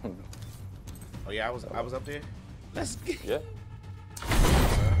 Oh yeah, I was up there. Let's get. Yeah. I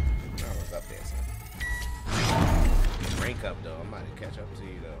was up there. Son. Rank up though. I'm about to catch up to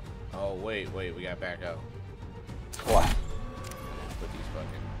you though. Oh wait, we got back out. What? Put these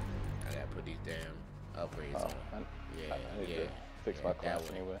fucking. I gotta put these damn upgrades on. I need Yeah. to fix my class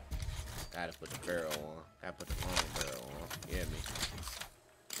that way. anyway. Gotta put the barrel on. Gotta put the long barrel on. You hear me?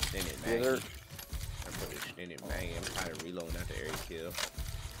 Extended Yes, mag. sir. I put the extended mag. I'm tired of reloading after every kill.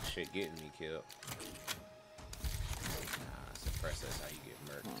 Shit getting me killed. Nah, suppressor is how you get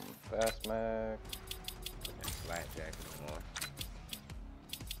murked. Fast mag. Put that flat jacket on.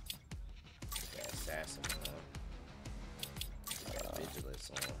 Put that assassin on. Put that vigilance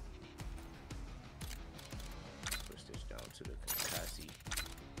on. Switch this down to the Kakasi.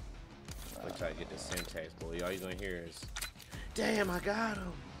 Wait till I get the syntax, boy. All you gonna hear is, damn, I got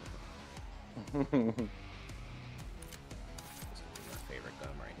him. This is my favorite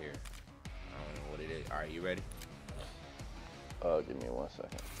gun right here. I don't know what it is. All right, you ready? Give me 1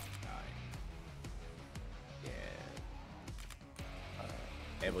 second. All right. Yeah.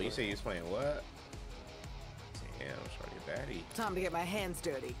 Hey, boy, you say you was playing what? Damn, shorty a baddie. Time to get my hands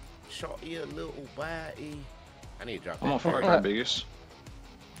dirty. Shorty a little baddie. I need to drop that. I'm on Far Cry biggest.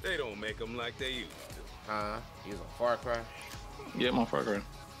 They don't make them like they used to. Huh? He's on Far Cry? Yeah, I'm on Far Cry.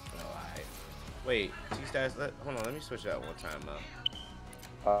 Alright. Wait, T-Stats, hold on, let me switch that one time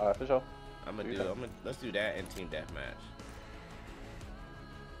up. For sure. Let's do that and Team Deathmatch.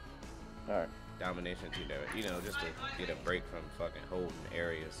 Alright. Domination Team Deathmatch. You know, just to get a break from fucking holding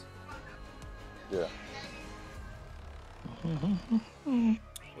areas. Yeah.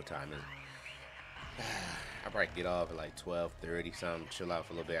 What time is it? I'll probably get off at like 12:30 something, chill out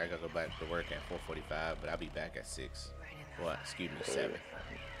for a little bit. I gotta go back to work at 4:45, but I'll be back at 6. What? Excuse me, 7.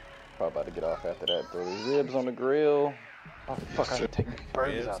 Probably about to get off after that. Throw these ribs on the grill. Oh fuck! I had to take the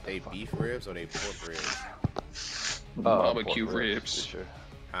burgers Ribs? out. They beef ribs or they pork ribs? Barbecue pork ribs. Sure.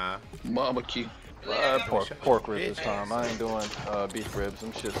 Huh? Barbecue. Pork ribs this time. I ain't doing beef ribs.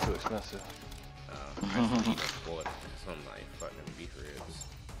 Them shit's too expensive. I should eat a pork. Something like fucking beef ribs.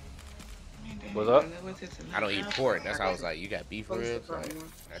 What's up? I don't eat pork. That's how I was like, you got beef ribs? Like,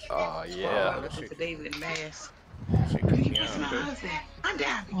 that shit. Oh yeah. That shit, David Mask. shit keep me out. I'm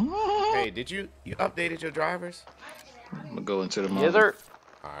down. Hey, did you updated your drivers? I'm gonna go into the mall. Yes, sir.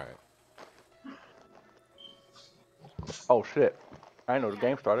 Alright. Oh shit! I didn't know the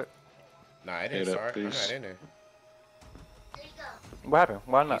game started. Nah, it didn't Head up, start. I'm please. not in there. What happened?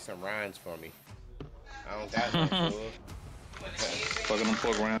 Why Eat not? some rinds for me. I don't got no food. Fucking them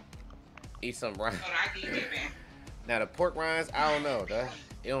pork around. Eat some rinds. Now the pork rinds, I don't know.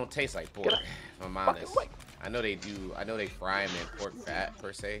 It don't taste like pork. If I'm honest. I know they do. I know they fry them in pork fat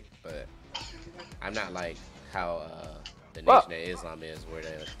per se, but I'm not like how the Nation of Islam is, where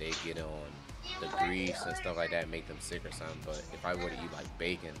they get on the grease and stuff like that, make them sick or something. But if I were to eat like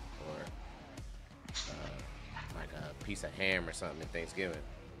bacon or like a piece of ham or something at Thanksgiving,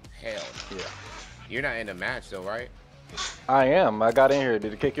 hell no. Yeah. You're not in the match though, right? I am. I got in here.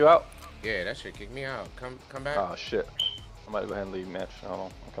 Did it kick you out? Yeah, that shit kicked me out. Come back. Oh shit. I'm about to go ahead and leave match. Hold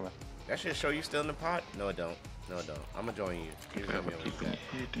on, I'm coming. That should show you still in the pot? No, it don't. No, it don't. I'm gonna join you. You tell me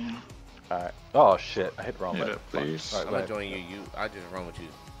Alright. Oh shit. I hit the wrong button. Please. I'm gonna join you. I just run with you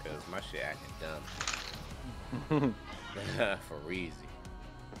because my shit acting dumb. For Reezy.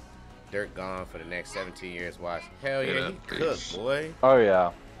 Dirk gone for the next 17 years. Watch. Hell yeah, he cooked, boy. Oh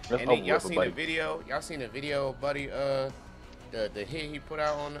yeah. And then y'all seen the video? Y'all seen the video, buddy? The hit he put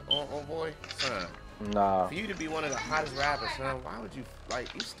out on boy, son. Nah. For you to be one of the hottest rappers, son, why would you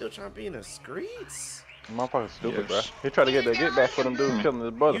you still trying to be in the streets? Motherfucker's stupid, bro. He tried to get that get back for them dudes killing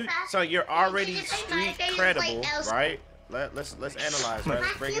his brother. So you're already street credible, right? Let's analyze, right?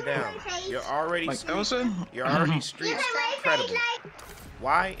 Let's break it down. You're already street credible.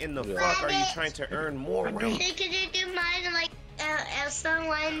 Why in the fuck are you trying to earn more rank?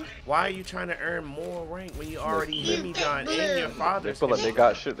 Why are you trying to earn more rank when you already demi-done in your father's? They feel like they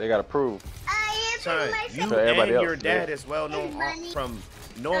got shit they gotta prove. Son, you and your dad is well known from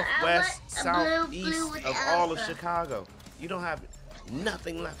northwest, southeast of all of Chicago. You don't have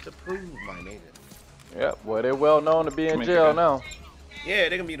nothing left to prove, my nigga. Yep, well they're well known to be in jail now. Yeah,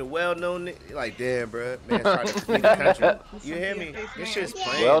 they're gonna be the well-known, like, damn, bro, man, trying to flee the country. You hear me? This shit's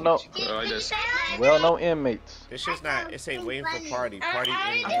plain. Well-known inmates. This shit's not. It ain't waiting for party in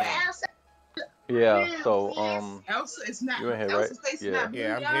Yeah. So you in here, right? Yeah.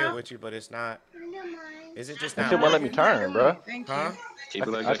 Yeah, I'm here with you, but it's not. Is it just not? It won't let me turn, bro. Huh?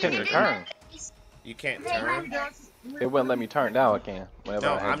 I can't even turn. You can't turn. It wouldn't let me turn. Now I can. No,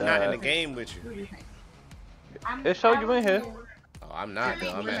 I'm not in the game with you. It showed you in here. Oh, I'm not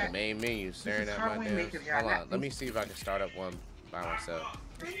though. I'm at the main menu staring at my damn. Hold on. Let me see if I can start up one by myself.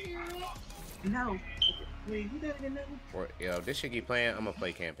 No. Yo, this shit keep playing. I'm gonna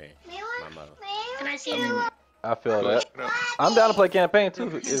play campaign. My mother. Can I see you? I feel that. I'm down to play campaign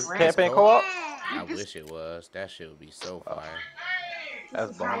too. Is campaign co-op? I wish it was. That shit would be so fire.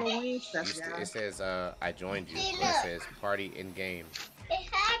 That's bomb. It says I joined you. But it says party in game.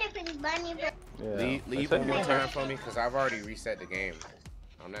 Yeah. Leave one more time for me, because I've already reset the game.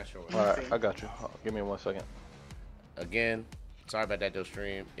 I'm not sure. Alright, I got you. Give me 1 second. Again, sorry about that, though,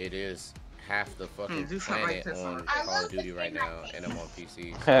 stream. It is half the fucking planet on Call of Duty right now, and I'm on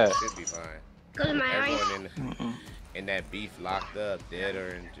PC, so it should be fine. Everyone in that beef locked up, dead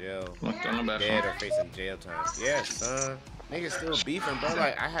or in jail, dead or facing jail time. Yeah, son. Niggas still beefing, bro.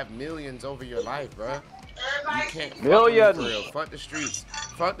 Like, I have millions over your life, bro. You can't millions. For real. Fuck the streets.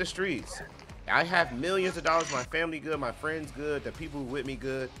 Fuck the streets. I have millions of dollars. My family good. My friends good. The people with me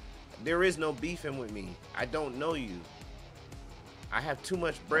good. There is no beefing with me. I don't know you. I have too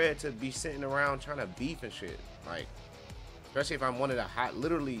much bread to be sitting around trying to beef and shit. Like, especially if I'm one of the hot,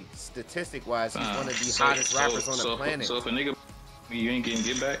 literally statistic-wise, he's one of the hottest rappers on the planet. So if a nigga, you ain't getting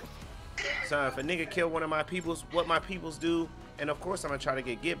get back? So if a nigga kill one of my peoples, what my peoples do, and of course I'm gonna try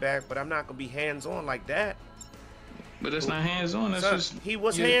to get back, but I'm not gonna be hands-on like that. But that's not hands-on. That's just he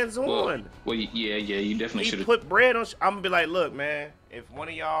was hands-on. Well, yeah, you definitely should have put bread on. I'm gonna be like, look, man, if one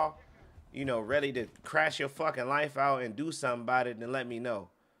of y'all, you know, ready to crash your fucking life out and do something about it, then let me know.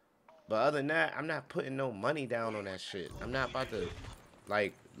 But other than that, I'm not putting no money down on that shit. I'm not about to,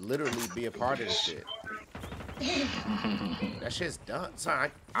 like, literally be a part of this shit. That shit's done.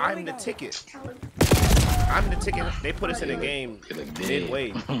 Son, I'm the ticket. I'm the ticket. They put us in the game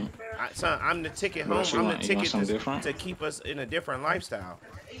midway. Son, I'm the ticket home. I'm the ticket to keep us in a different lifestyle.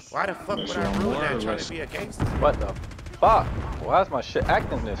 Why the fuck would I ruin that trying to be a gangster? What the fuck? Why is my shit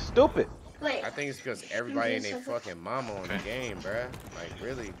acting this stupid? I think it's because everybody and their fucking mama on the game, bruh. Like,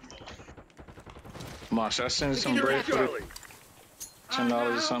 really. Mosh, I send some bread for it.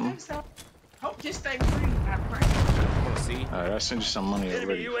 $10 or something. Hope just stay free. I pray. See? Alright, I send you some money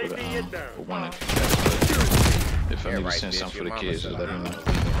already for one of if I need to send something for the kids, just let me know.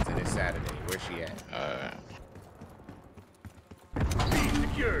 And it's Saturday. Where's she at?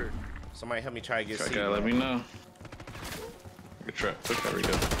 Secured. Somebody help me try to get C. Let me know. Good trap. There we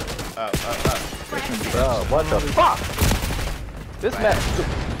go. Up. Bro, what the fuck? This match.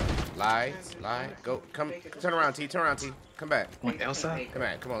 Lie. Go. Come. Turn around, T. Come back. Wait, outside? Come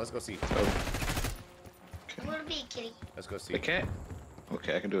back. Come on, let's go see. I want to be a kitty. Let's go see. A cat?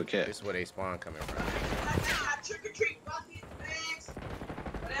 Okay, I can do a cat. This is where they spawn coming from. trick or treat bucket, bags,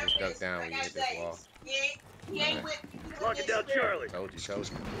 whatever. Just duck down when you hit this wall. He ain't with me. Locking down Charlie. Told you.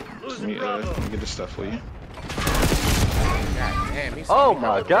 Let Losing me Bravo. get the stuff for you. God damn, he saw Oh me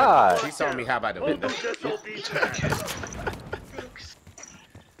my god. He saw me how about the window.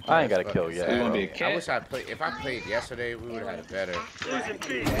 I ain't got a kill yet. You wanna be a I cat? wish I played. If I played yesterday, we would have had a better Losing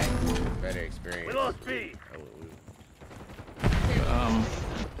B. experience. We lost B.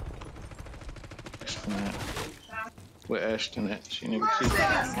 Where Ashton at? She never see. What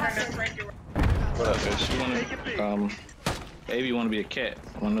up, Okay, she wanna baby wanna be a cat.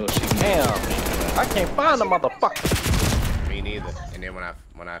 I wanna know if she can. Damn. I can't find the motherfucker. Me neither. And then when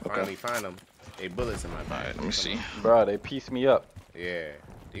I finally find them, they bullets in my body. Alright, let me see. Bro, they piece me up Yeah,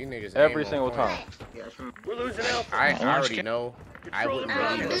 these niggas every aim on single point. time. We're losing Alpha. I already know. I wouldn't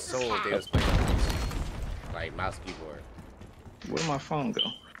believe a soul if they was playing like mouse keyboard. Where'd my phone go?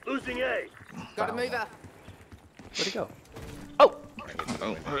 Losing A. Got a mover. Where'd he go? Oh!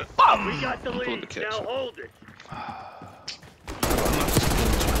 Oh, We got the pull lead. the catch. Now hold it.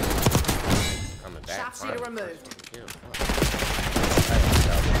 Coming back. Shaft shooter removed.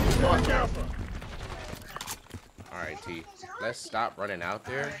 Lost Alpha. Alright, T. Let's stop running out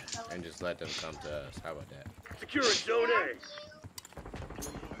there and just let them come to us. How about that? Securing Zone A.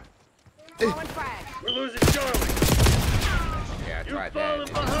 Throwing frag. We're losing Charlie. Yeah, I You're tried falling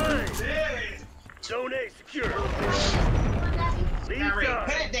that. behind. Zone A secure. Lead All right, guard.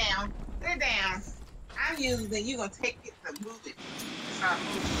 put it down. Put it down. I'm using. You gonna take it to move it. Stop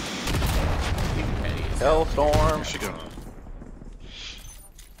moving. Hellstorm. Where she go?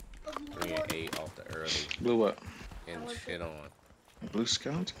 3 and 8 off the early Blew up. and shit on. Blue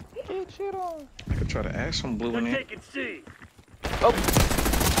skeleton? Get shit on. I could try to add some blue in They're there. taking C. Oh!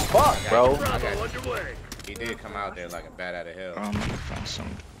 Fuck, bro. Bravo underway. He did come out there like a bat out of hell. I can find some.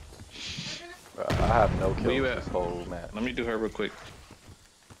 Bro, I have no Where you kills at? this whole match. Let me do her real quick.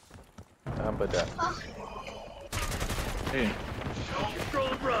 But that. Hey,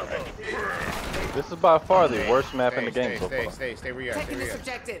 Controlling Bravo. This is by far the worst map in the game so far. Stay where you at. Stay Taking where you this at.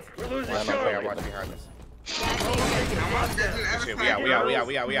 objective. We're losing Why not? Okay, I Charlie. watch behind us. Shit, Shit, we out.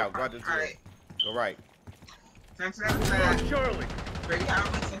 Go out to the All right. Go right. Turn to that Lost side. Charlie. Ready out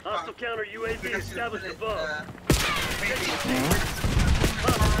of the Hostile counter UAV established above. What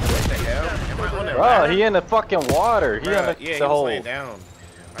the hell? Am I on the Bro, ladder? he in the fucking water. He in Bruh, the, yeah, he the was hole. laying down.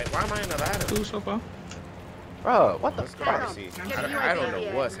 Like, why am I in the ladder? who's so far? Bro, what the Let's go fuck? and see. I don't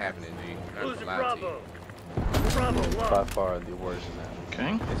know what's happening, G. Not Losing gonna lie to you. Bravo. Bravo By lost. far the worst map.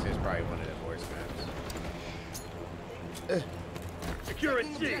 Okay. This is probably one of the worst maps.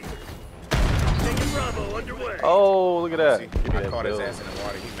 Securing C. Taking Bravo underway. Oh, look at that. See, Give me I that caught his kill. ass in the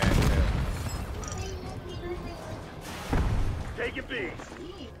water. He mad as hell. Taking B.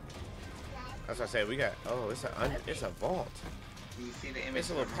 That's what I said. We got. Oh, it's a vault. You see the image? It's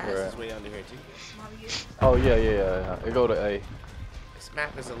a little passageway under here, too. Oh, yeah. It go to A. This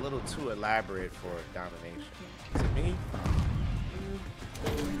map is a little too elaborate for domination. Is it me?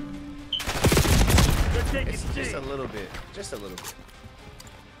 They're taking It's C. just a little bit. Just a little bit.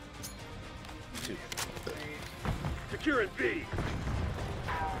 Two. Securing B.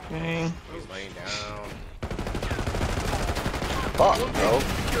 Okay. He's laying down. Fuck, bro.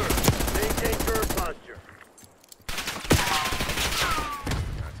 Secure. Maintain current posture.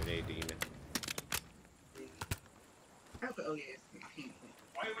 Not today, demon. Oh, yeah.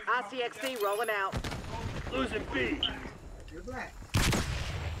 RCXD rolling out. Losing B. You're black.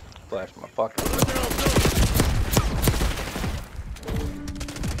 Flash my fucking. Losing all zones.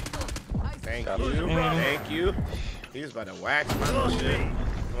 Thank Losing you. Bravo. Thank you. He's about to wax my Lost shit. B.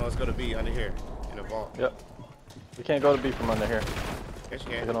 Well, let's go to B under here in the vault. Yep. We can't go to B from under here. Yes, you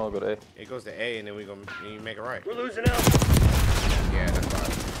We can. can only go to A. It goes to A, and then you make it right. We're losing Alpha. Yeah, that's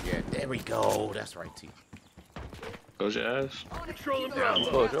right. Yeah, there we go. That's right, T. Close your eyes. Controlling Bravo.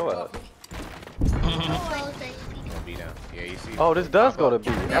 Close your eyes. B down. Yeah, you see. Oh, this does go to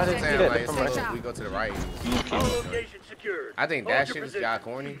B. I That's what didn't I'm see saying. that Like, from it's right a here. little- we go to the right. All locations secured. I think Hold that your shit position. got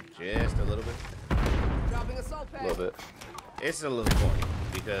corny just a little bit. Dropping assault A pad. little bit. It's a little corny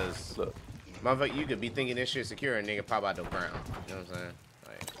because Look. motherfucker, you could be thinking this shit secure and nigga pop out the ground. You know what I'm saying?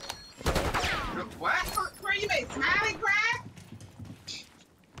 Like, What? Where you made smiley crack?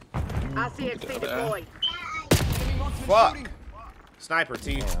 RCXD deployed. fuck. Sniper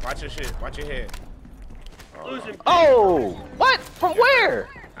T. Watch your shit. Watch your head. Losing B. Oh! What? From where?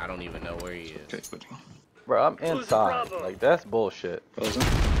 I don't even know where he is. Okay, buddy. Bro, I'm inside. Bravo. Like, that's bullshit. Closing.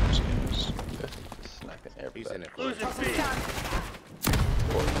 Just sniping He's in everybody. it. Losing B.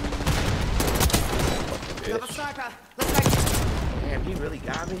 Another Bitch. sniper. Let's go. Damn, he really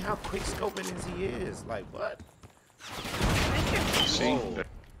got me. How quick scoping is he? Like what? See?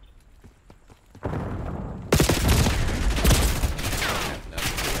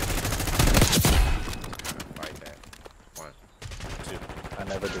 Fight that. 1, 2. I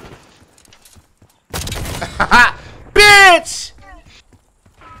never do. Bitch!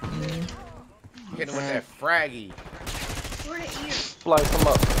 Hit him with that fraggy. Slice him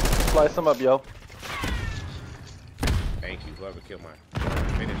up. Slice him up, yo. Thank you, whoever killed my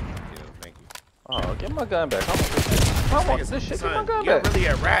finish my kill. Thank you. Oh, get my gun back. I want this shit. Get my gun You're back. really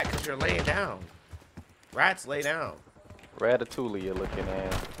a rat because you're laying down. Rats lay down. Ratatouille, you're looking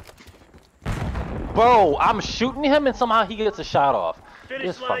at. Bro, I'm shooting him and somehow he gets a shot off.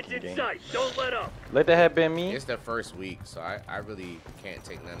 Finish line's in sight. Don't let up. Let that have been me. It's the first week, so I really can't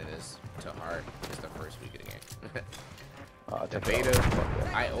take none of this to heart. It's the first week of the game. The beta,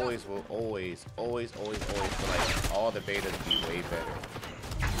 I always feel like all the betas be way better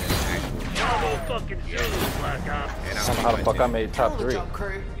than the actual game. Fucking Black Ops. And Somehow the fuck I made top 3. Yeah,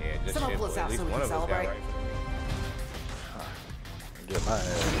 just shit, boy. At least one of us got right. Get my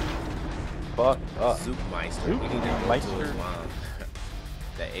ass. Fuck up. Zoopmeister. Zoop We need to go to Meister. his mom.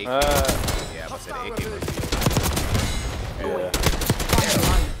 The AK. Yeah, I said the AK was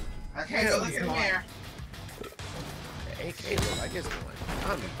I can't go listen here. the AK look like it's going.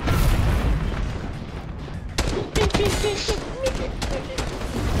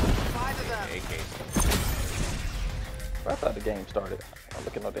 AK. I thought the game started. I'm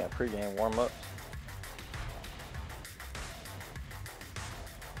looking at no damn pregame warm up.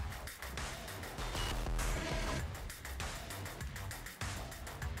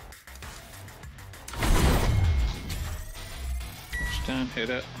 Done. Hit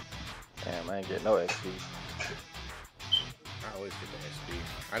up. Damn, I ain't getting no XP. I always get the XP.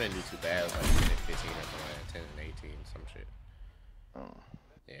 I didn't do too bad. Like 15 or something like that. 10 and 18, some shit.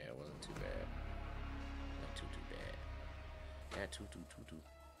 Yeah, it wasn't too bad. Not too bad. Yeah, too bad.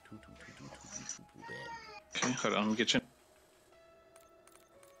 Okay, hold on. Let me get you.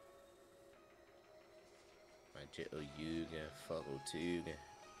 My jet you can fuck with two.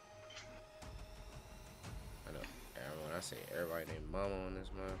 I know. When I say everybody named Mama on this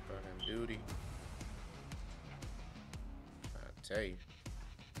motherfucking duty, I tell you.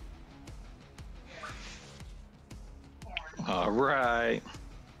 All right.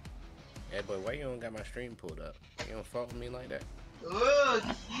 Hey, boy, why you don't got my stream pulled up? You don't fuck with me like that? Oh,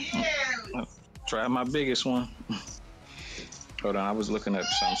 yeah. Try my biggest one. Hold on, I was looking at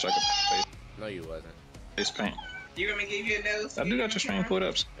something so I could face. No, you wasn't. Face paint. You want me to give you a nose? I do got your stream pulled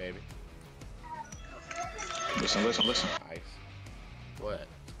up. Baby. Listen. Nice. What?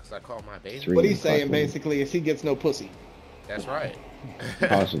 Because I call my baby. What he's saying basically is he gets no pussy. That's right.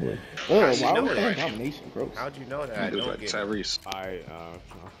 Possibly. Oh, How'd you wow, know what that? domination, gross. How'd you know that I don't get Tyrese.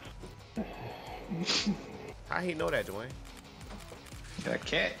 How he know that, Dwayne? That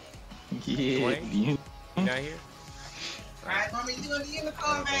cat. Dwayne? You not here? Alright, mommy, you in the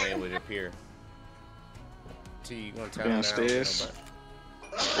unicorn, Dwayne man. would appear. T, you gonna tell him that I don't get Downstairs. no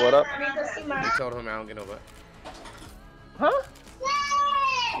butt? What up? You told him I don't get no butt? Huh?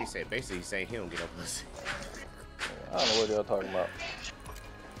 He said, basically he's saying he don't get no pussy. I don't know what y'all talking about.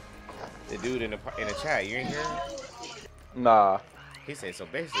 The dude in the chat, you ain't hear him? Nah. He said, so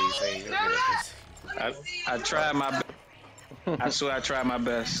basically he's saying you don't get no pussy. I tried my best. I swear I tried my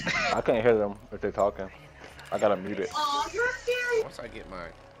best. I can't hear them if they're talking. I gotta mute it. Oh, you're serious. Once I get my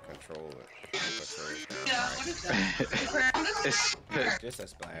controller It's just a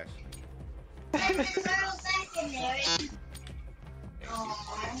splash. Mommy.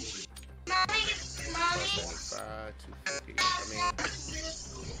 75, 250.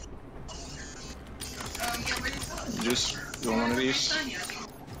 just doing one of these.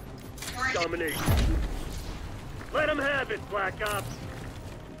 Dominate. Let him have it, Black Ops.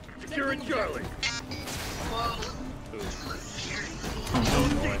 Securing Charlie.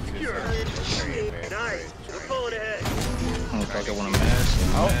 Secure. Nice. We're pulling ahead. I don't think I want to mask.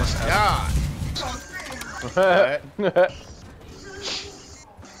 Oh my god!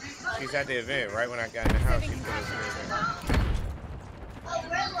 She's at the event right when I got in the house. She put us in the event.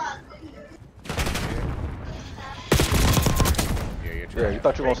 Yeah, you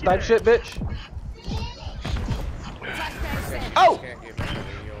thought you were gonna snipe shit, bitch? Oh! You can't get mad when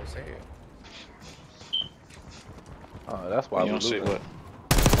you don't say it. Oh, that's why You we don't say losing. what?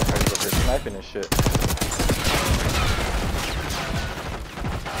 They're sniping and shit. Go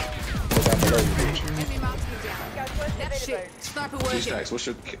down below you, bitch. Shit. Sniper These working. guys, what's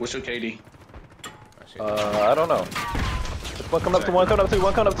your KD? I don't know. One coming up to one, coming up to you,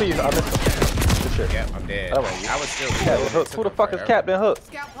 one coming up to you. I missed him. shit. Yep, I'm dead. That wasn't you. I was still Captain Hook. Who the fuck is Captain Hook?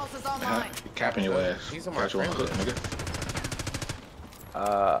 Scout pulses online. Capping your ass. He's on my Got you on friend hook, list.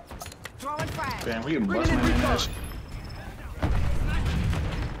 nigga. Throwing frag. Damn, we can bust my man ass.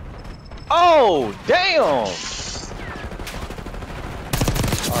 Oh, damn!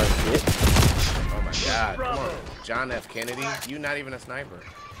 Alright, bitch. Oh my god. Come on. John F. Kennedy, you not even a sniper.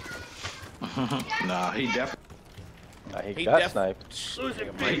 Nah, he definitely. He got sniped.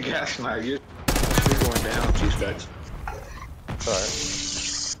 He got sniped. You're going down 2 stacks.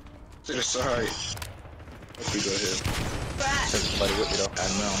 Sorry. Sorry. Let's go ahead. Somebody with me though. I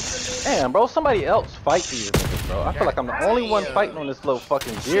know. Damn, bro, somebody else fight these niggas, bro. I feel like I'm the only one fighting on this little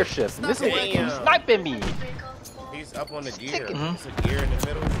fucking gear shift. And this nigga keeps sniping me. He's up on the gear. It's a gear in the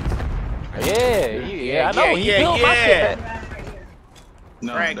middle. Yeah, I know. He killed my shit.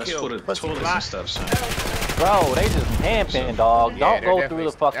 No, that's for the toilets and stuff, son. Bro, they just camping, dog. Yeah, Don't go through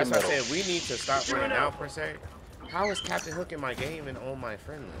the fucking middle. That's middle. what I said. We need to stop running out per se. How is Captain Hook in my game and on my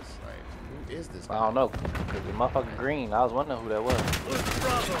friend list? Like, who is this guy? I don't know. Cause the motherfucker green. I was wondering who that was.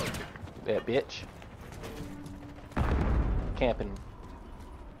 That bitch. Camping.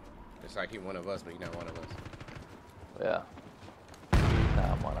 It's like he one of us, but he's not one of us. Yeah. He's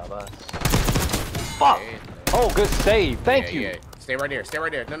not one of us. Fuck! Oh, good save. Thank you. Yeah. Stay right there. Stay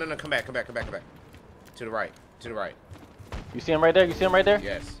right there. No. Come back. To the right. You see him right there? You see him right there?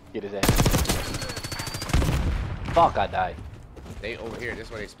 Yes. Get his ass. Fuck, I died. They over here. This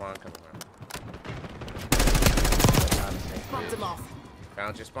is where they spawn coming from. Bumped him off.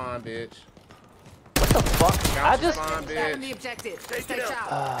 Found your spawn, bitch. What the fuck? Found your spawn, Found bitch. the objective. Take Stay it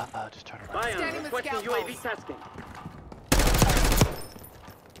out. sharp. Just turn around. Standing with Requesting scout UAV posts. tasking.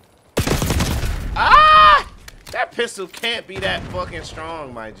 Ah! That pistol can't be that fucking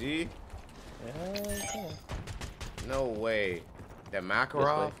strong, my G. No way. That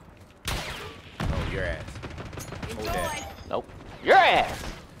Makarov? Oh, your ass. Hold that. Nope. Your ass!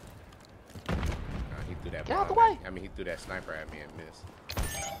 Nah, he threw that Get out the bomb way. at- I mean, he threw that sniper at me and missed.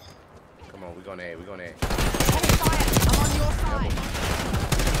 Come on, we gonna A. Hold fire. I'm on your side.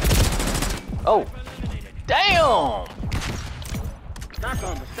 Oh. Damn! Knock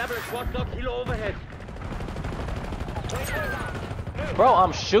on. Establish squad lock kilo overhead. Bro,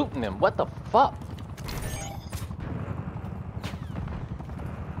 I'm shooting him. What the fuck?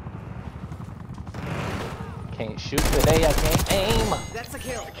 Can't shoot today, I can't aim. That's a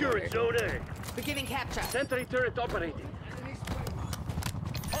kill. Securing zone A. Beginning capture. Sentry turret operating.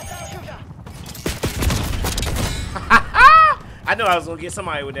 I know I was gonna get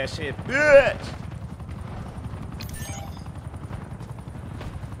somebody with that shit, bitch.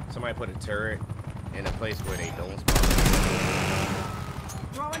 Somebody put a turret in a place where they don't spawn.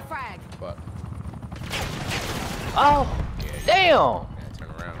 Throwing frag. Fuck. Oh, damn! Yeah, turn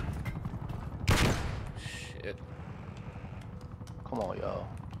around. Shit. Come on, y'all.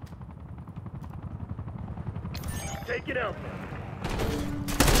 Take it out.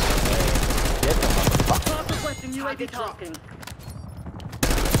 Get the motherfucker. Stop requesting UAV Target drop. tasking.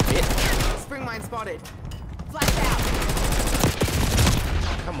 Spring mine spotted. Flash out.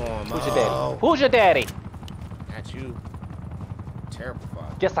 Come on, Mo. Who's your daddy? Who's your daddy? Not you. Terrible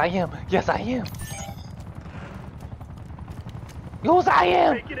father. Yes, I am. Yes, I am. Yes, I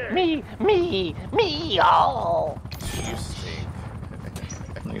am. Me, oh. You stink.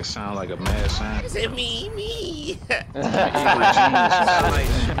 Nigga sound like a mad sign. Is it me? Sound like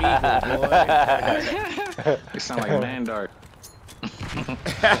Spiegel, boy. It sound like Mandark.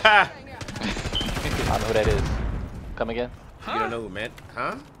 I don't know who that is. Come again? You don't know who meant?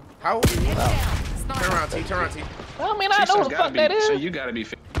 Huh? How old are you? Wow. Turn around, T. Turn around, T. I mean, I know who the fuck that is. So you gotta be.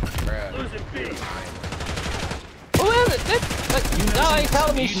 Bruh. Losing B. Who is it? Y'all ain't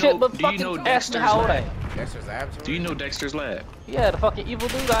telling me shit, but fucking ask me how old I am. Dexter's Laboratory? Do you know Dexter's Lab? Yeah, the fucking evil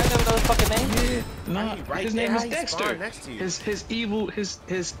dude. I ain't never know his fucking name. Yeah. No, right his there? name is How he Dexter. spawned next to you?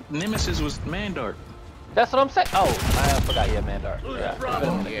 His nemesis was Mandark. That's what I'm saying. Oh, I forgot. Yeah, Mandark. Yeah.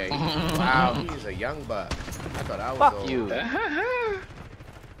 Yeah, wow, he's a young buck. I thought I was Fuck old. you.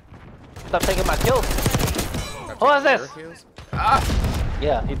 Stop taking my kills. Who is this? Ah!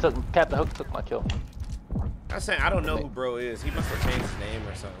 Yeah, he took Captain Hook took my kill. I'm saying I don't know who bro is. He must have changed his name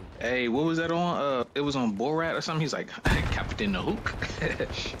or something. Hey, what was that on? It was on Borat or something. He's like Captain the Hook.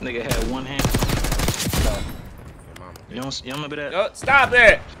 Nigga had one hand. You don't remember that? No, stop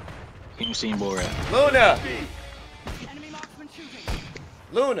it! You ain't seen Borat. Luna!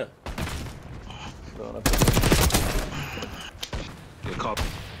 Luna! They called.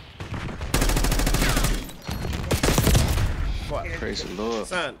 What? Praise the Lord.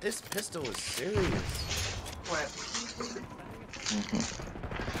 Son, this pistol is serious. What?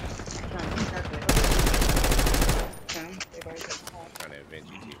 Trying to avenge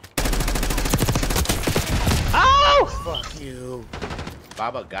you, too. Oh! Fuck you.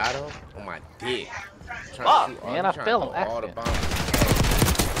 Baba got him on my dick. Fuck, man, I fell on all the accident.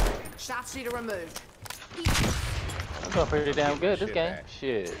 bombs. Shaft shooter removed. I'm doing pretty damn good this Shit game. back.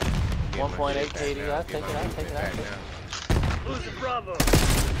 Shit. Get my 1.8 shit back KD, now. I'll take it, I'll take it, I'll take it. Losing Bravo.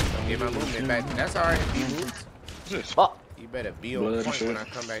 Don't get my movement back. That's alright if you moved. Fuck. You better be on Blood point shit. when I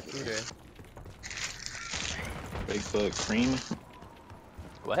come back through there. Big bug cream.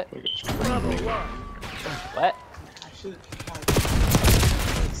 What? Bravo lost. What? See,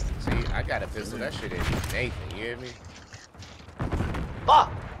 I got a pistol. That shit ain't Nathan. You hear me?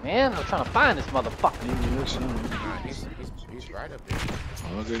 Fuck! Man, I'm trying to find this motherfucker. Nah, he's right up there.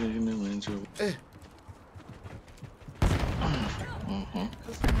 All good in the winter.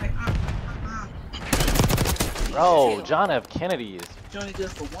 Bro, John F. Kennedy is Johnny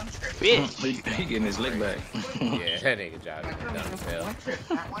just for one trip. bitch. He getting his leg back. Yeah, that nigga Johnny done as hell. One trip.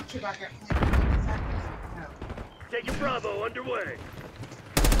 That one trip I got. Taking Bravo underway.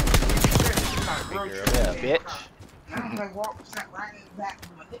 Yeah, bitch.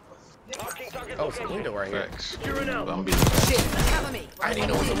 Oh, it's a window right here. Facts. Securing out. I'm be Shit, cover me. I didn't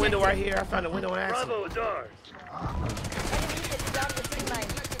know it was a window right here. I found a window in accident. Bravo is ours.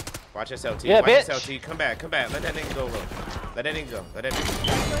 Watch SLT. Yeah, Watch bitch. SLT. Come back. Come back. Let that nigga go, bro. Let that nigga go. Let that nigga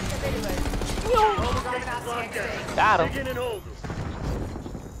Got him. Begin and hold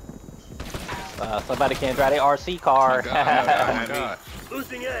them. Somebody can't drive their RC car. Oh my God.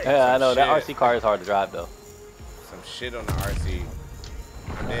 Losing A. Yeah, I know that Shit. RC car is hard to drive though. Some shit on the RC.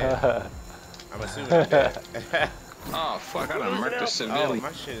 I'm dead. I'm assuming I'm dead. Oh fuck! I done murked a Oh, civilian.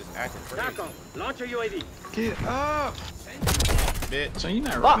 my shit is acting crazy. TACOM. Launch your UAV. Get up! Bitch. So you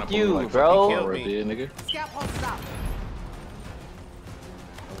not Fuck running up you, on me like bro. fucking Kilroy Me. did, nigga. Scout posted up.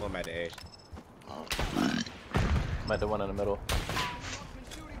 I'm going back to A. I'm at the one in the middle.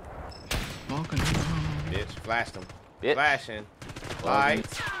 Bitch. Flashed him. Bitch. Flashing.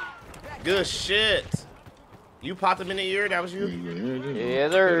 Lights. Good shit. You popped him in the ear? That was you? Yeah,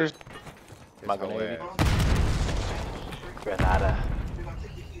 there's my It's grenade. whole Granada. ass.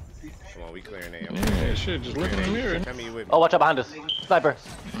 Come on, we clearing A. Yeah, shit, just look in the mirror. Tell me you with me. Oh, watch out behind us. Sniper.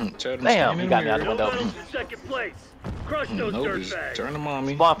 Tell them Damn, stand he in got the me out the mirror. No window. medals in second place. Crush those No, just dirtbags. turn them on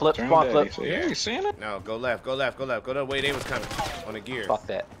me. Spawn flip, Turn spawn daddy. flip. Say, hey, Santa. No, go left, go left, go left. Go the way they was coming. On the gear. Fuck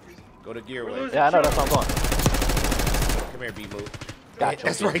that. Go the gear We're way. losing Yeah, I know that's where I'm going. Come here, B-Move. Gotcha.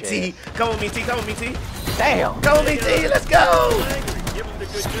 That's right, T. Come with me, T. Come with me, T. Damn. Come with me, T. Let's go. Give them the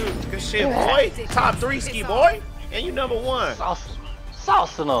good news. Good shit, boy. Top 3 ski, boy. And you #1.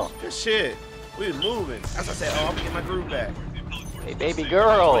 Saucing them. Good shit. We was moving. As I said, oh, I'm gonna get my groove back. Hey, baby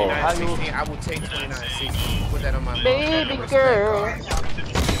girl. How you? 29-16. I will take 29-16. Put that on my Baby motherfucking girl. respect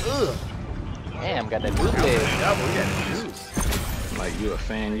card. Ugh. Damn, got that Double, double. we got the juice. Like, you a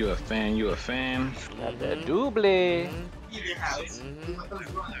fan, you a fan, you a fan. Got that double.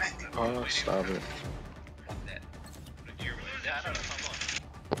 Oh, stop it.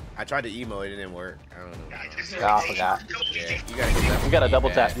 I tried to emo, it didn't work. I don't know. Oh, I forgot. Yeah, you gotta get that. You gotta double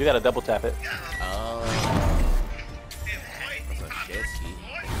tap. You gotta double tap it. Oh. That's a jet ski.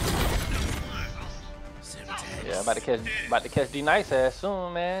 Yeah, about to catch D Nice ass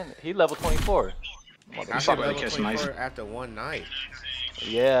soon, man. He level 24. I Motherfucker, should about to level catch 24 nice. after one night.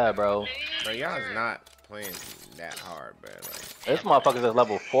 Yeah, bro. Bro, y'all is not playing that hard, bro. Like, This motherfucker's at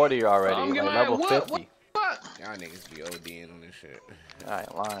level 40 already. I'm Like getting level what? 50. What? y'all niggas be ODing on this shit. I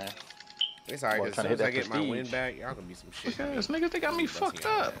ain't lying. It's alright, Boy, cause as tryna soon hit as I that get my prestige. win back, y'all gonna be some shit. Yes, niggas, they got me Busting fucked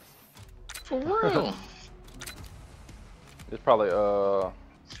y'all up. ass. For real. It's probably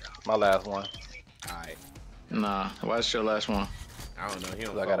my last one. Alright. Nah, why's your last one? I don't know. He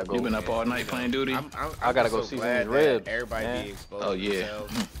don't I gotta fuck go. You with been me, up all man. night playing duty? I'm I gotta just go so see glad these that ribs, everybody man. be exposed Oh, yeah.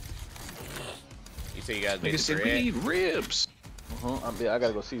 themselves. You say you gotta Nigga get the said we bread? need ribs. I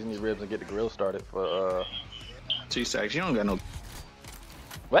gotta go season these ribs and get the grill started for T-Sax, you don't got no, Huh?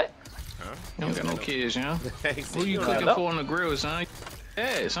 what? you don't got no kids, huh? He said Who you don't cooking know. for on the grill, son?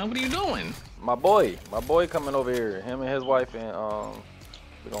 Hey, son, what are you doing? My boy coming over here. Him and his wife, and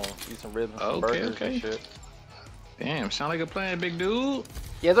we gonna eat some ribs and some Okay, burgers okay. and shit. Damn, sound like a plan, big dude.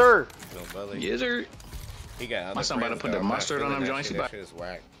 Yes, sir. No belly. Yes, sir. He got other My son about to friends, put though. the I'm not mustard on feeling them that joints. shit. He That about- shit is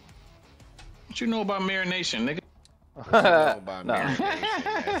whack. What you know about marination, nigga? What you know about No.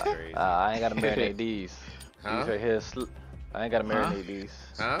 marination? That's crazy. I ain't gotta marinate these. Huh? These right here. I ain't gotta Huh? marinate these.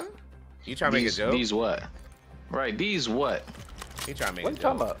 Huh? You trying to make a joke? These what? Right, these what? He trying to make What a you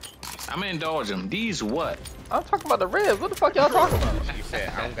joke. talking about? I'm indulging. These what? I'm talking about the ribs. What the fuck y'all talking about? You said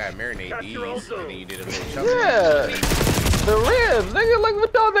I don't gotta marinate Got these, your own and zone. then you did a little chuckle. Yeah, the ribs, nigga. Look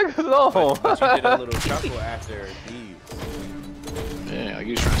what y'all niggas But you did a on. little chuckle after these. Like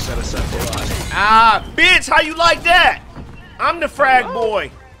you trying to set us up for us. Ah, bitch, how you like that? I'm the frag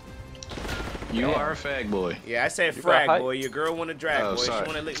boy. You are a fag boy. Yeah, I said frag boy. Your girl want to drag boy. Sorry. She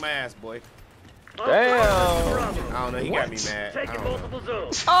want to lick my ass, boy. Damn. I don't know. He got me mad. I Taking don't know. multiple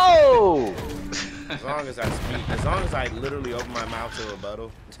zones. Oh. As long as I speak, as long as I literally open my mouth to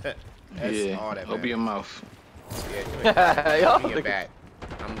rebuttal, that's all that Open matters. your mouth. Yeah, Y'all give me your back.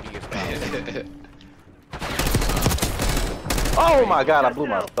 I'm gonna be your spouse. Oh my god, I blew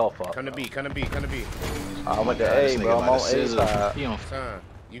myself up. Come to B, come to B, come to B. I went to A, bro. I'm on A side. Son,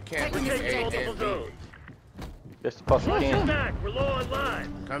 you can't use A and B. Yes, the fuck you can. Back. We're low on live.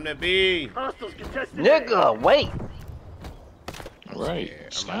 Come to B. Hostiles contested. Nigga, wait. All right.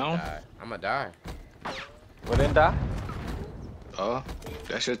 Yeah, I'm gonna die. Well, then die. Oh,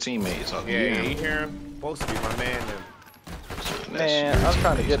 that's your teammate talking. Yeah, you hear him? Supposed to be my man. Then. Man, I'm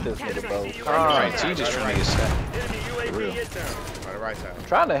trying to get this nigga, bro. Right, T just trying to get set. Enemy real. UAV inbound. On the right side. I'm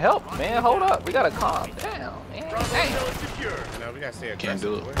trying to help, man. Hold up. We gotta calm down, man. Bravo Hey. zone secure. No, we gotta stay aggressive. Can't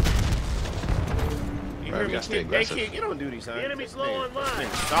do it. boy. You Right, hear we me, gotta stay kid? Hey, aggressive. kid, get on duty, son. The enemy's This low nigga- on line. this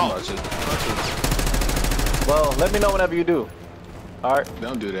nigga I'm soft. about to. Well, let me know whenever you do. All right.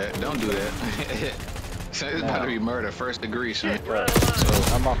 Don't do that. Don't do that. So it's about to be murder, first degree, son. Right.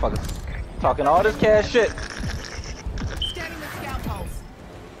 So I'm motherfuckers talking all this cash shit. Scanning the scout pulse.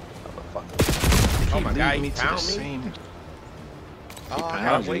 Motherfucker. Oh my god, Lead he to the found me. same. Oh, I pound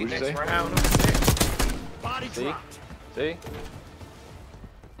gotta you, wait what'd you next say? round. I'm sick. Body See? dropped. See?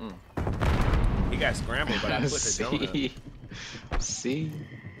 He got scrambled, but I put the donut. See?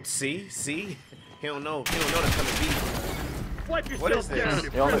 See? He don't know. He don't know to come and beat. Wipe What is yourself down.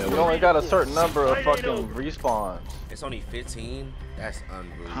 this? You only got a certain number of fucking respawns. It's only 15? That's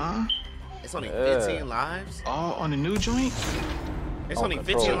unreal. Huh? It's only Yeah. 15 lives? All on the new joint? It's On only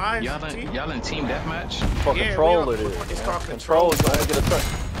control. 15 lives? Y'all in team deathmatch? For Yeah, control we it are- is. it's man. called Control, control. you only get a certain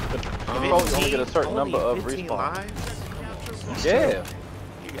control, you only get a certain Only number of 15 respawns. lives? Yeah.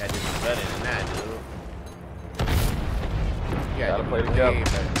 You gotta do better than that, dude. You Gotta do play way together. better. You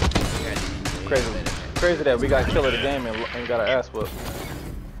gotta do way Crazy. better. Crazy that we got killer of the game and got our ass whooped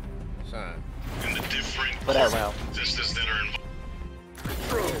Son. And the different for that round. systems that are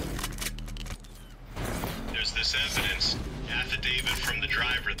involved. There's this evidence, affidavit from the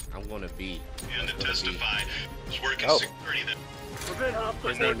driver I'm gonna beat. and to testify. He's working Oh. security that Prevent hostiles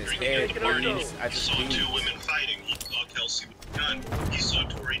His name is from Ed taking our Barnes. zone. I he just saw beat. two women fighting. He saw Kelsey with a gun. He saw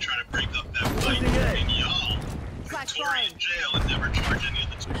Tori trying to break up that fight. Losing A. And y'all put Flash Tori flying. in jail and never charge any of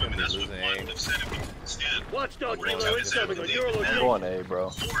the two women. That's what Losing one A. would have said if he could stand. Watchdog Right, kilo so incoming on your I'm location. going A, bro.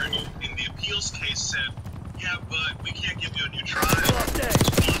 Court in the appeals case said, yeah, but we can't give you a new trial. Lost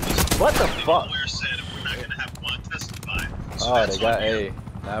A. What the fuck? Lawyer said we're not gonna have Juan testify. So Oh, that's they got on you.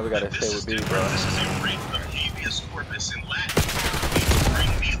 A. Now we gotta But stay this with is B, different. bro. This is a writ of habeas corpus in Latin. You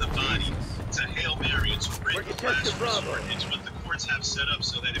bring me the body. It's a Hail Mary. It's a writ We're of contested last Bravo. resort. It's what the courts have set up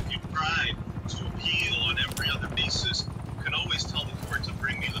so that if you tried to appeal on every other basis, you can always tell the court to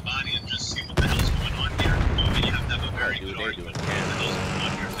bring me the body and just see what the hell's going on here. I mean, you have to have a very good argument. And those going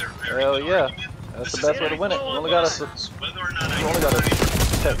on here, if they're a very Hell good yeah. argument, That's this the is best way to win it. You only whether gotta or not you only gotta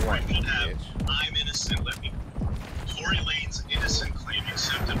check one. could have I'm innocent. Let me. Tory Lane's innocent claim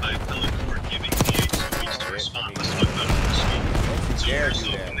accepted by appellate court, giving DA 2 weeks to respond. Let's look up for speed. So dare first do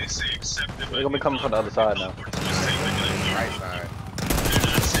off, that. when they say accepted, They're gonna be coming from the other side now. appellate court is saying they're gonna hear Right you. side.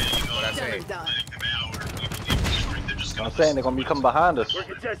 They're not saying, oh, What I letting say? him out or we believe he's right. They're just gonna I'm saying they're gonna be coming behind us. We're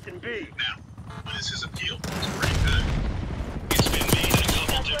contesting B. Now, what is his appeal? It's pretty good. It's been made in a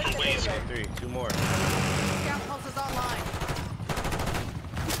couple different ways. 3, 2 more. Scout pulse is online.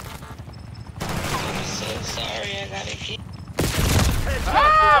 I'm so sorry, I gotta keep.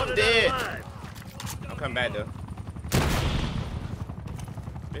 Ah, I'm dead. I'll come back though.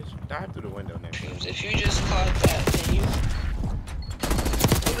 Bitch, dive through the window next. If you just caught that, then you.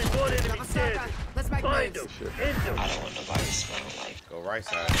 Only one enemy Double sniper. standing. Let's make Find moves. him. End him. I don't want nobody smelling like. Go right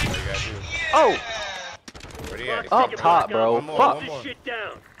side. That's all you gotta do. Oh! Where they at? Up top, bro. One more, Fuck. one more. This shit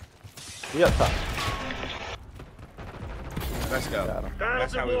down. He up top. Let's go. Got him.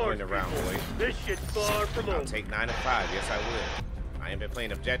 That's how we Battles win the and round, wars, boys. This shit's far from I'll over. take 9 and 5. Yes, I will. I ain't been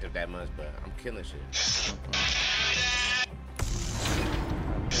playing objective that much, but I'm killing shit.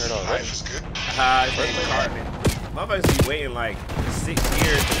 Heard all that. It's like Cartman. Motherfuckers be waiting like 6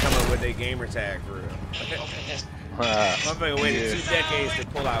 years to come up with their gamer tag for real. Motherfucker waited 2 decades to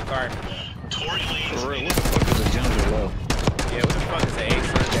pull out Cartman. Tory Lane's For real, what the fuck is a gender low? Yeah, what the fuck is an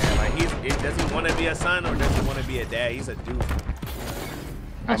A-son dad? Like, does he want to be a son or does he want to be a dad? He's a dude.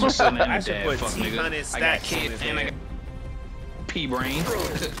 I'm a son and I a should dad, put fuck T-Hunted nigga. I got stats on kids his and I head. got P-brain.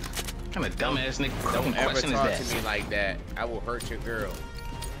 What kind of dumbass nigga Don't ever question is talk that? to me like that. I will hurt your girl.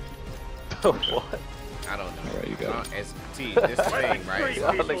 What? I don't know. Alright, you got it. It's T, this thing, right?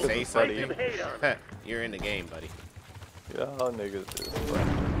 Y'all So if you niggas say is funny. something, you're in the game, buddy. Y'all niggas is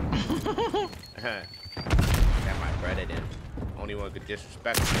funny. Got my brother then. Only one could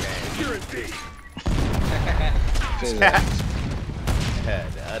disrespect me, man. You're in B.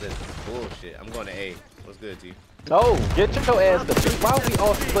 The others is bullshit. I'm going to A. What's good, T? No, get your ass to B. Why we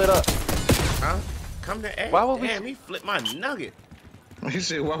all split up? Huh? Come to A. Why would we? Damn, he flipped my nugget. He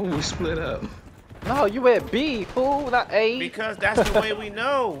said, why would we split up? No, you at B, fool, not A. Because that's the way we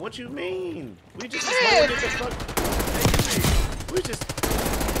know. What you mean? We just We just.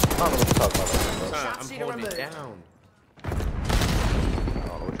 I don't know what you're talking about. Son, I'm holding it down. I don't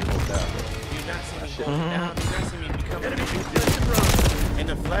know what you're holding down. Do you not see me holding down? Do you not see me becoming in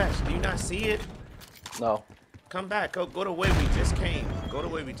the flesh? Do you not see it? No. Come back. Go the way we just came. Go the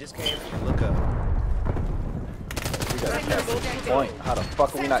way we just came and look up. We gotta cap this point. How the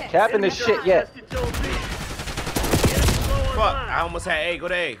fuck are we not capping this shit yet? Fuck, I almost had A. Go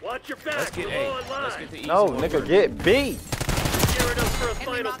to A. Watch your back. Let's get A. Let's get the easy No, one nigga, first. get B.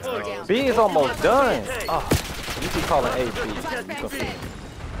 B is almost done. Oh, you keep calling A B.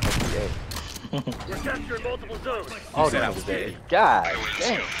 We're capturing multiple zones. Oh, that was A. God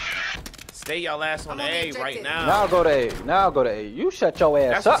damn. Stay y'all ass on the A right now. Now go to A. Now go to A. You shut your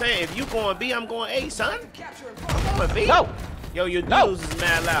ass That's up. what I'm saying. If you going B, I'm going A, son. I'm going B. No. Yo, your doodles is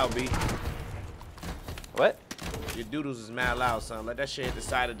mad loud, B. What? Your doodles is mad loud, son. Let that shit hit the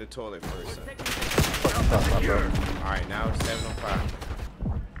side of the toilet first, son. Alright, now it's 7:05.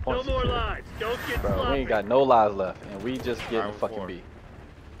 No more lives. Don't get Bro, sloppy. we ain't got no lives left, and we just getting Alright, fucking 4. B.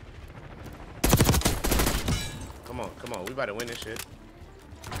 Come on. We about to win this shit.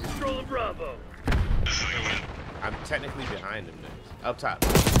 Control Bravo. I'm technically behind them niggas. Up top.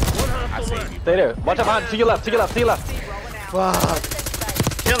 One I hostile see left. you. Stay there. Watch out behind. To your left. To your left. To your left.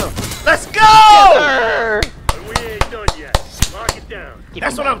 Fuck. Kill him. Let's go! And we ain't done yet. Lock it down.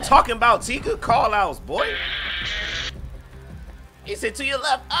 That's what I'm talking about, T. Good call outs, boy. He said to your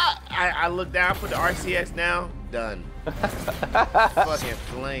left. I look down, put the RCX down. Done. Fucking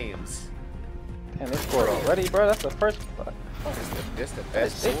flames. Damn, they scored already, bro. That's the first. This the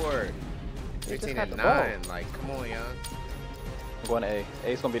best score. 15 and 9. Like, come on, young. I'm going to A.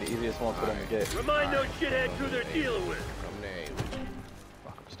 A's gonna be the easiest one for them to get. Remind those shitheads who they're dealing with. Coming to A.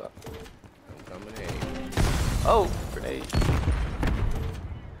 Fuck 'em, stop. I'm coming to A. Oh, grenade.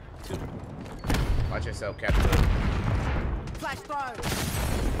 2. Watch yourself, Captain. Flash throw.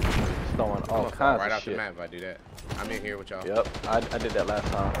 Throwing all I'm kinds right of off the shit. map if I do that. I'm in here with y'all. Yep, I did that last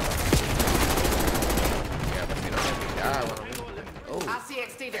time. Yeah, but you don't let me die when I'm in. Oh,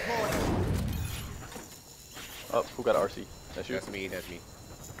 RCXD deployed. Oh, who got RC? That's you. that's me.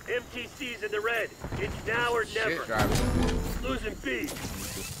 MTC's in the red. It's now or Shit, never. driver. Losing B.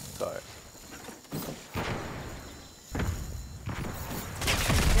 Sorry.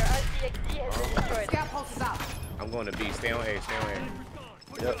 Scout pulse is up. I'm going to B. Stay on A. Stay on A.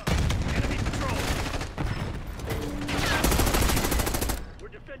 Yep. Enemy control. We're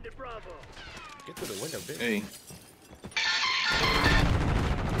defending Bravo. Get through the window, bitch. Hey.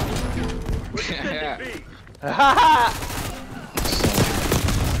 We're defending B.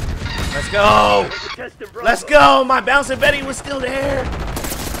 Let's go. We're contesting Bravo. Let's go. My bouncing Betty was still there.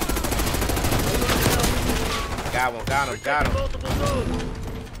 Got one. Got him. Got him. Multiple zones.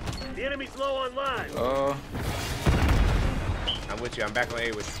 The enemy's low on lives. I'm with you. I'm back on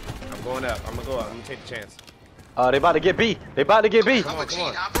A with you. I'm going up. I'm gonna go up. I'm gonna take the chance. They about to get B. They about to get B. Come on.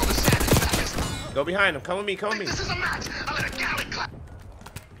 Go behind him. Come with me. Come with me. This is a match. I let a galley clap.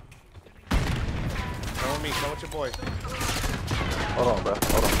 Come with me. Come with your boy. Hold on, bro.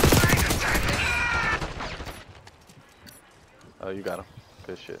 Hold on. Oh, you got him.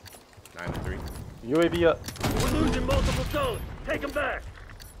 Good shit. 9-3. UAV up. We're losing multiple zones. Take them back.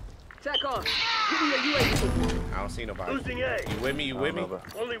 Check on. Give me a UAV. I don't see nobody. Losing A. You with me? You with me?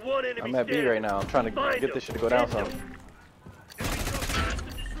 Only one enemy I'm at B standing. right now. I'm trying to Find get this him. shit to go down End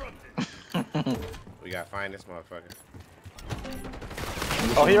some. We gotta find this motherfucker.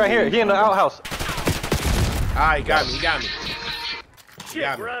 Oh, he right here. He in the outhouse. Ah, he got me. He got me. Shit,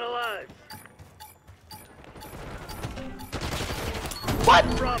 Got me. we're out of lives. What?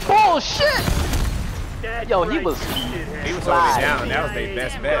 Bullshit! That's Yo, he right, was. He was holding down. That was their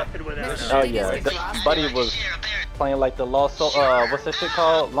best bet. Oh yeah, Buddy was playing like the lost what's that shit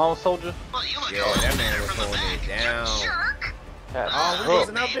called? Lone Soldier. Yeah, that man was holding it down. Oh, we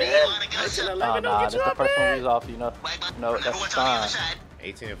wasn't up there. 18 and 11, Nah, don't that's get you the up first one there. we was off. You know, no, that's a sign.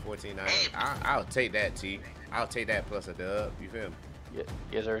 18 and 14. I'll take that, T. I'll take that plus a dub. You feel me? Yeah,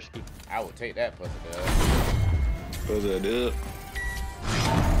 yes, sir. I will take that plus a dub. What's that, dude?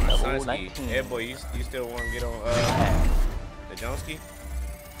 Level Sunski. 19. Hey boy, you still want to get on the Joneski?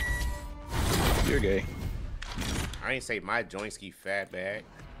 You're gay. I ain't say my Joinski fat bag.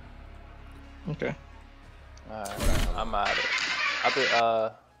 Okay. Alright, I'm out of it. I'll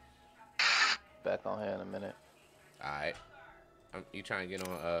be back on here in a minute. Alright. You trying to get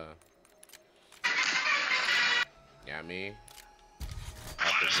on yeah, I mean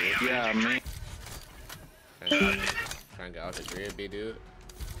off the grid? Yeah, I mean. Trying to get off the grid, big dude.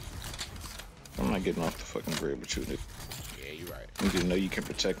 I'm not getting off the fucking grid with you, dude. Yeah, you right. You didn't know you can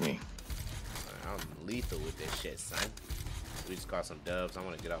protect me. I'm lethal with this shit, son. We just caught some dubs. I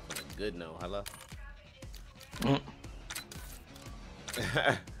want to get off on a good note. Hello? I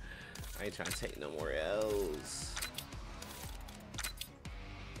ain't trying to take no more L's.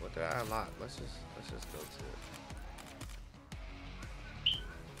 What did I unlock? Let's just go to it.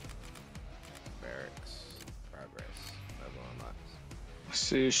 Barracks. Progress. Level unlocks.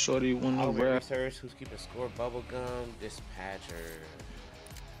 See, shorty wanna rap. Research. Who's keeping score? Bubblegum. Dispatcher.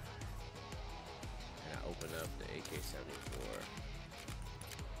 And I open up the AK-74.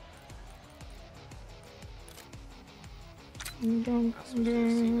 I'll switch to the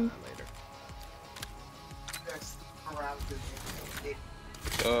C9 later. That's around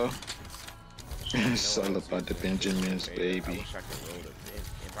It's all about the Benjamins, baby. I wish I could roll the beta.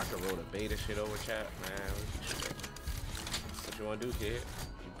 If I could roll the beta shit over chat, man. What you wanna do, kid?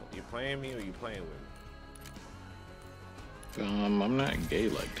 You playing me or you playing with me? I'm not gay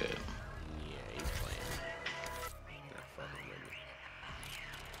like that. Yeah, he's playing. Not fucking with me.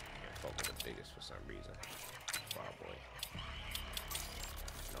 Can't fuck with the biggest for some reason. Far boy.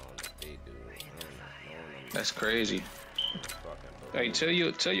 No, the big dude. No. That's crazy. Fucking Hey, tell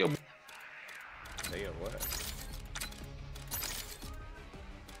your. Tell you what?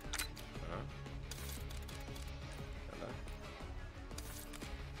 Hello?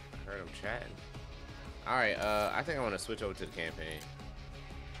 I heard him chatting. Alright, I think I want to switch over to the campaign.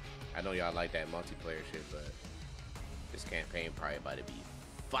 I know y'all like that multiplayer shit, but this campaign probably about to be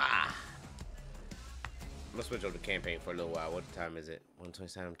fire. I'm gonna switch over to campaign for a little while. What time is it?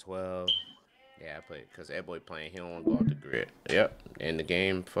 1:27, 12. Yeah, I played because that boy playing. He don't want to go off the grid. Yep, and the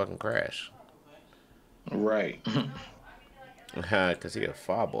game fucking crashed. Right. Cause he a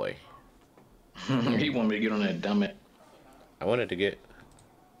far boy. He want me to get on that dumb it. I wanted to get.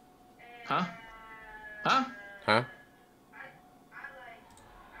 Huh?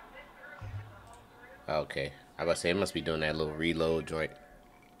 Okay, I was about to say it must be doing that little reload joint.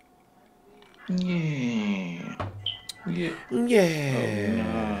 Yeah. Yeah. Yeah. Oh,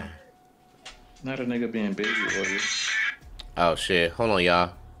 nah. Not a nigga being baby over. Oh shit! Hold on,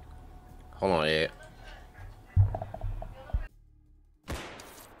 y'all. Hold on, Ed.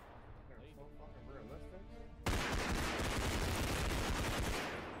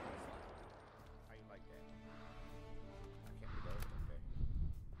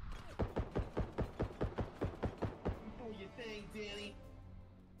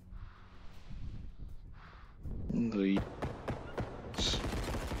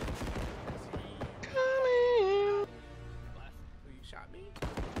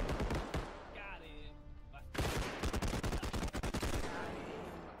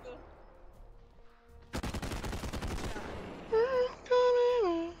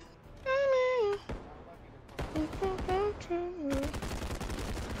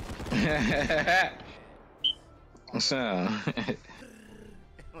 So,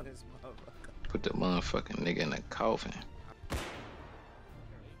 put the motherfucking nigga in a coffin.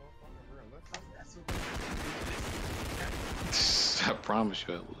 I promise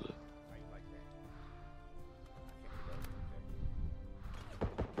you I would.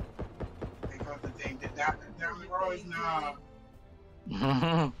 They got the thing that down the road now.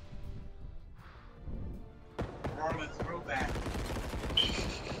 Rolling throwback.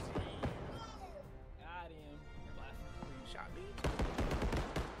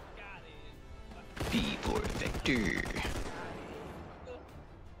 B for Vector.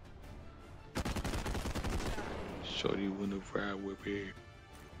 Shorty wanna ride with me.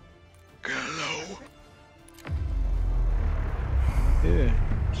 Hello. Yeah,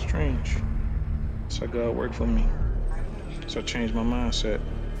 strange. So God worked for me. So I changed my mindset.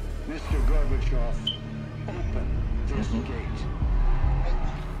 Mr. Gorbachev, open this gate.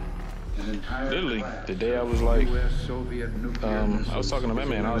 Literally, the day I was like, I was talking to my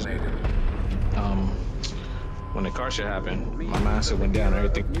man. I was, when the car shit happened, my mindset went down and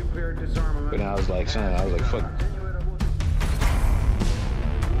everything. But then I was like, son, I was like, fuck.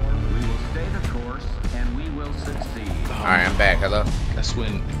 We will stay the course and we will succeed. All right, I'm back. Hello. That's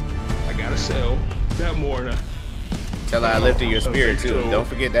when I gotta sell that more. Tell her I lifted your spirit too. So, Don't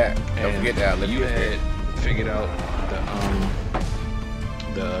forget that. Don't forget that I lifted you your spirit. had figured out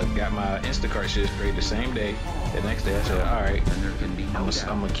the got my Instacart shit straight the same day. The next day I said, all right,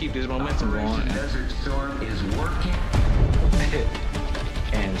 I'm gonna keep this momentum going. Desert Storm is working.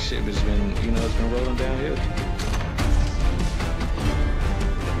 And shit has been, you know, it's been rolling downhill.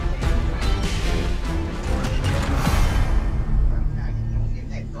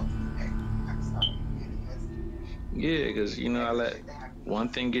 Yeah, because, you know, I let one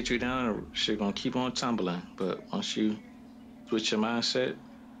thing get you down and shit gonna keep on tumbling. But once you switch your mindset,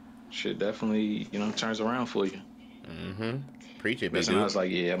 shit definitely, you know, turns around for you. Mm-hmm. Preach it, But baby. I was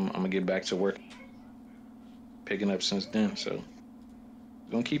like, yeah, I'm gonna get back to work. Picking up since then, so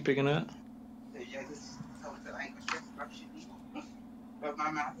gonna keep picking up.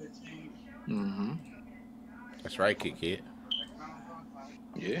 Mm-hmm. That's right, Kid.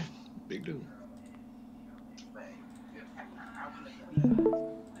 Yeah, big dude.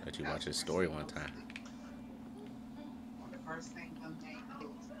 Let you watch his story one time.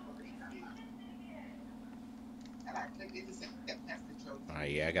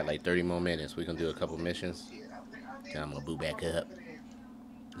 Alright, yeah, I got like 30 more minutes. We can do a couple missions. Then I'm gonna boot back up.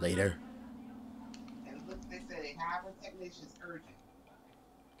 Later.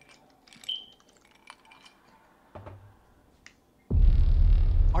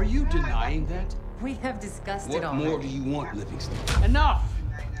 Are you denying that? We have discussed it What already. more do you want, Livingston? Enough!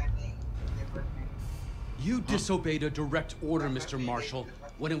 You disobeyed a direct order, Mr. Marshall,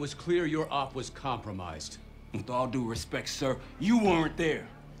 when it was clear your op was compromised. With all due respect, sir, you weren't there.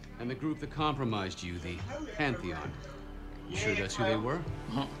 And the group that compromised you, the Pantheon. You sure that's who they were?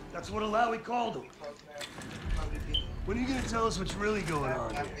 That's what Alawi called them. When are you gonna tell us what's really going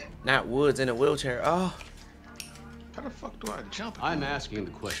on here? Not Woods in a wheelchair. Oh. How the fuck do I jump? I'm asking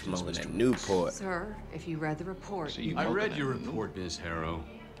the questions, Smoking Mr. at Newport. Sir, if you read the report... I read your report, Ms. Harrow.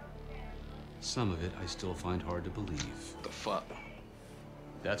 Some of it I still find hard to believe. The fuck?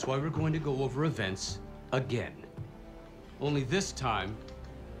 That's why we're going to go over events again. Only this time,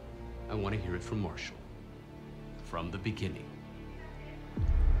 I want to hear it from Marshall. From the beginning.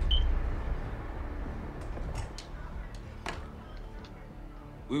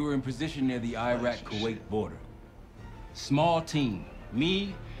 We were in position near the Iraq-Kuwait border. Small team.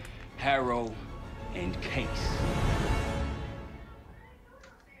 Me, Harrow, and Case.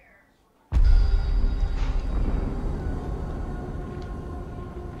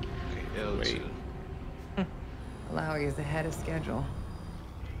 Wait. Alawi is ahead of schedule.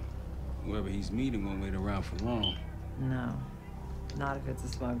 Whoever he's meeting won't wait around for long. No, not if it's a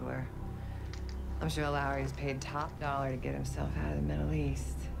smuggler. I'm sure Alawi's paid top dollar to get himself out of the Middle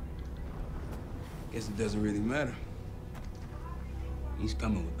East. Guess it doesn't really matter. He's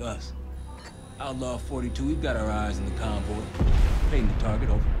coming with us. Outlaw 42, we've got our eyes on the convoy. Paying the target,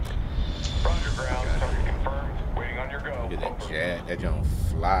 over. Roger, ground. Target confirmed. Waiting on your go. Look at that jet. That don't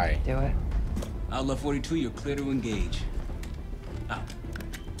fly. Do it. Outlaw 42, you're clear to engage. Out.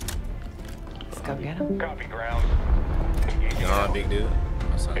 Let's go get him. Copy, ground. You on, big dude?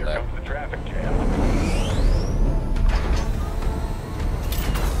 My son Here left. comes the traffic jam.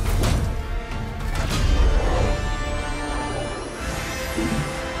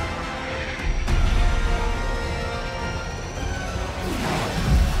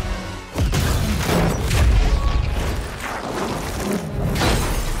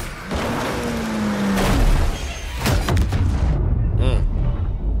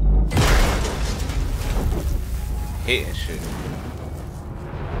 Hitting shit.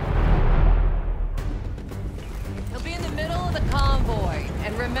 He'll be in the middle of the convoy.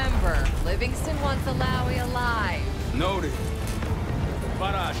 And remember, Livingston wants Alawi alive. Noted.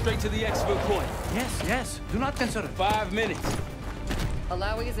 Farah, straight to the exfil point. Yes, yes. Do not consider. 5 minutes.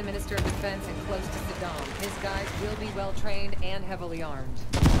 Alawi is a minister of defense and close to Saddam. His guys will be well trained and heavily armed.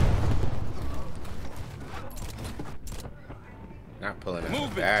 Not pulling out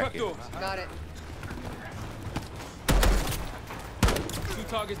Movement, the back. truck doors. Got it. 2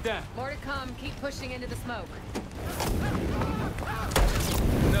 targets down. More to come. Keep pushing into the smoke.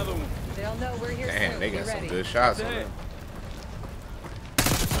 Another one. They'll know we're here Damn, soon. they Be got some ready. good shots on That's them.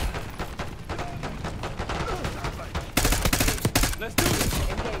 Let's do this.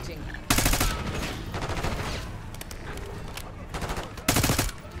 Engaging.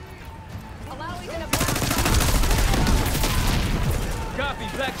 Alawi's in a blast. Copy,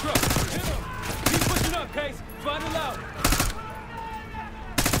 black truck. Hit him. Keep pushing up, Case. Find it out.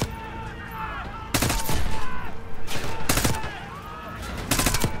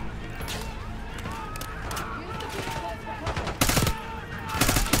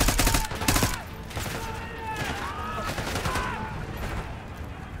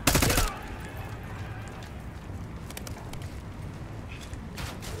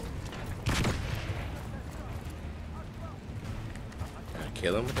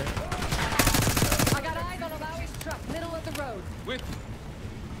 kill him with that? I got eyes on Alawi's truck, middle of the road. With you.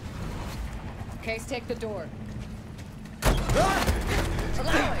 Case, take the door.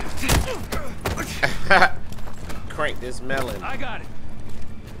 Crank this melon. I got it.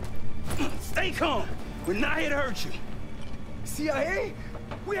 Stay calm. We're not here to hurt you. CIA?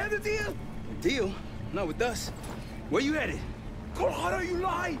 We had a deal. A deal? Not with us. Where you headed? Colorado, you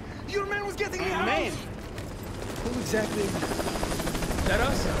lie! Your man was getting me out! Man! Who exactly? Is that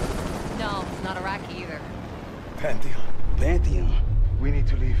us? No, not Iraqi either. Pantheon. Pantheon. We need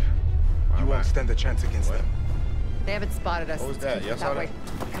to leave. You won't stand a chance against them. They haven't spotted us. What was that? Y'all saw way.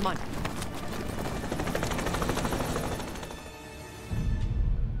 Come on.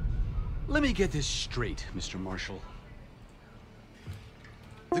 Let me get this straight, Mr. Marshall.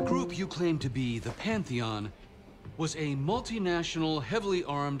 The group you claim to be the Pantheon was a multinational, heavily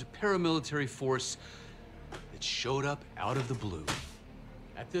armed paramilitary force that showed up out of the blue.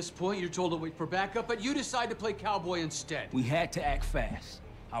 At this point, you're told to wait for backup, but you decide to play cowboy instead. We had to act fast.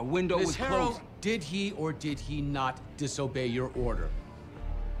 Our window was Ms. Harrow, closing. did he or did he not disobey your order?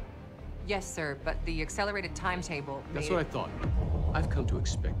 Yes, sir, but the accelerated timetable That's made what I thought. I've come to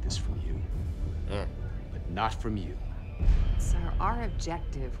expect this from you, but not from you. Sir, our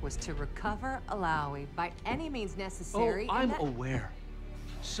objective was to recover Alawi by any means necessary. Oh, I'm aware.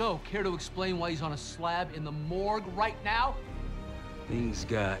 So, care to explain why he's on a slab in the morgue right now? Things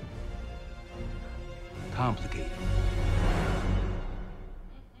got complicated.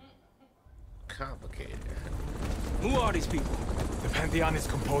 Complicated. Who are these people? The Pantheon is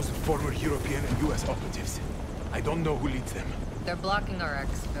composed of former European and U.S. operatives. I don't know who leads them. They're blocking our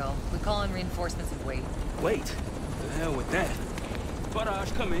exfil. We call in reinforcements and wait. Wait. The hell with that.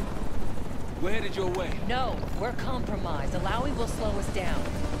 Faraj, come in. We're headed your way. No, we're compromised. Alawi will slow us down.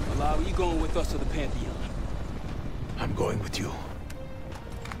 Alawi, you going with us or the Pantheon? I'm going with you.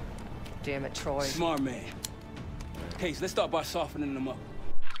 Damn it, Troy. Smart man. Case, let's start by softening them up.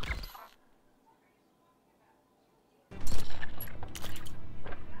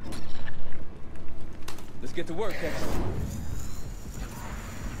 Let's get to work, Case.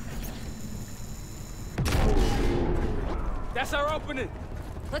 That's our opening.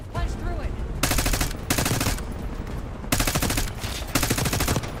 Let's punch through it.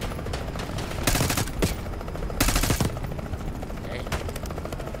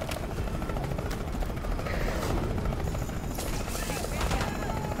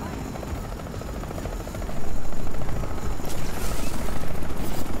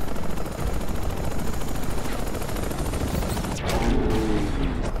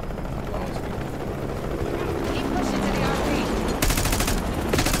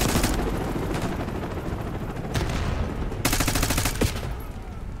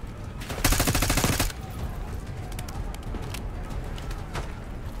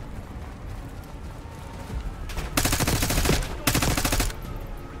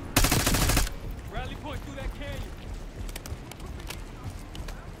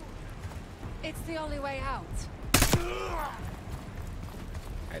 It's the only way out. I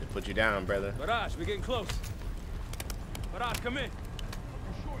had to put you down, brother. Faraj, we're getting close. Faraj, come in.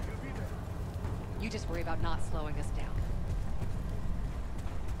 You just worry about not slowing us down.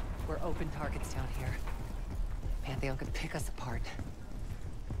 We're open targets down here. Pantheon could pick us apart.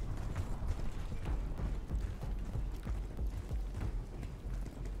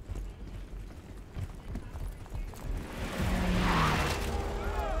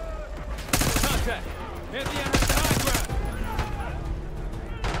 Contact. Pantheon has the high ground.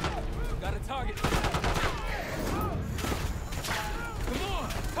 Got a target. Come on,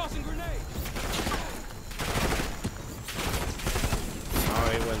 tossing grenades. Oh,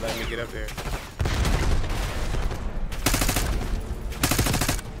 he wouldn't let me get up there.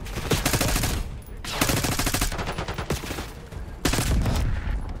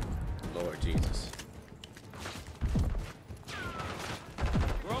 Lord Jesus.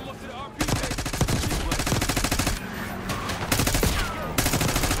 We're almost to the RP base.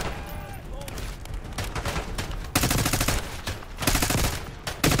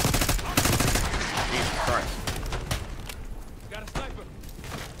 Jesus Christ. Got a sniper.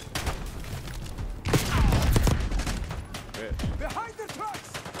 Good. Behind the trucks!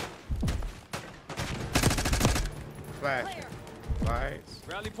 Flash. Lights.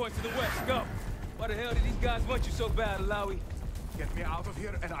 Rally point to the west. Go. Why the hell did these guys want you so bad, Alawi? Get me out of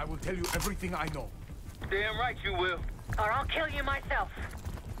here and I will tell you everything I know. Damn right you will. Or I'll kill you myself.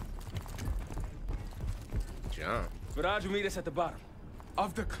 Jump. Faraj will meet us at the bottom.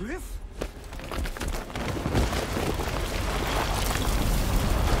 Of the cliff?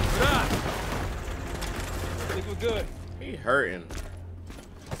 Faraj! I think we're good. He hurting.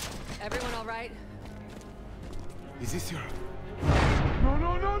 Everyone all right? Is this your... No,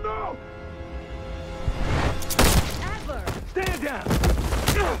 no, no, no! Adler! Stand down!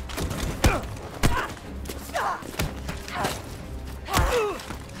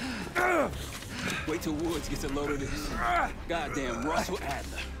 Wait till Woods gets a load of this. Goddamn Russell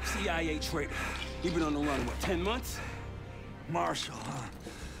Adler, CIA traitor. You've been on the run, what, 10 months? Marshall, huh?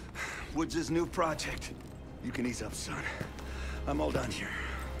 Woods' new project. You can ease up, son. I'm all done here.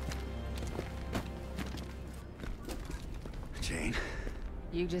 Jane?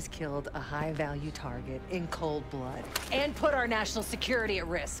 You just killed a high-value target in cold blood and put our national security at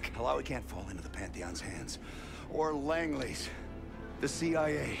risk. Alawi can't fall into the Pantheon's hands. Or Langley's. The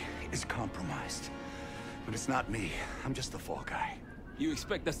CIA is compromised. But it's not me. I'm just the fall guy. You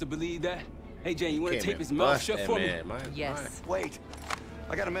expect us to believe that? Hey, Jane, you want to tape his mouth shut for me? Yes. Wait.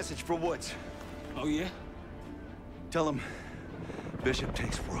 I got a message for Woods. Oh, yeah? Tell him Bishop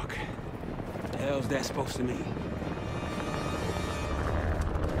takes Rook. The hell's that supposed to mean?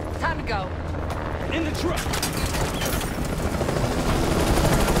 Time to go. In the truck!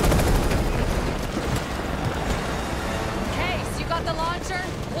 Case, you got the launcher?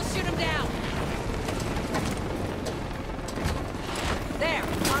 We'll shoot him down. There,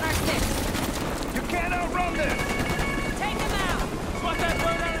 on our six. You can't outrun this! Take him out! Spot that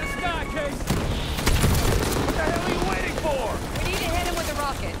bird out of the sky, Case! What the hell are you waiting for? We need to hit him with a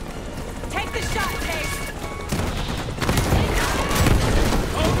rocket. Take the shot, Case!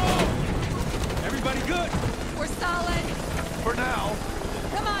 Oh no! Everybody good? We're solid. For now.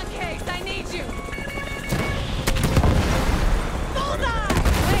 Come on, Case, I need you. Bullseye!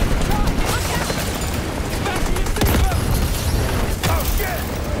 Wait, Troy, watch out! Back to your seatbelt! Oh, shit!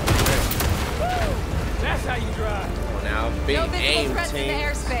 Woo! That's how you drive. Now, big No visible aim threats in the team.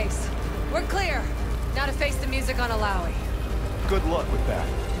 airspace. We're clear. Now to face the music on Alawi. Good luck with that.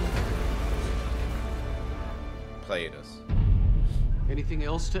 Played us. Anything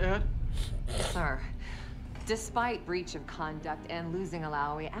else to add? Sir, despite breach of conduct and losing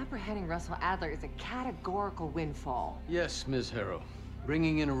Alawi, apprehending Russell Adler is a categorical windfall. Yes, Ms. Harrow.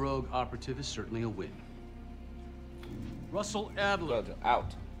 Bringing in a rogue operative is certainly a win. Russell Adler.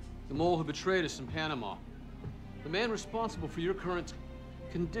 Out. The mole who betrayed us in Panama. The man responsible for your current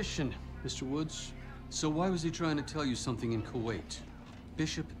condition, Mr. Woods. So why was he trying to tell you something in Kuwait?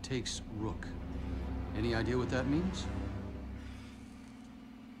 Bishop takes Rook. Any idea what that means?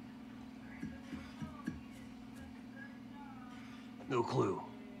 No clue.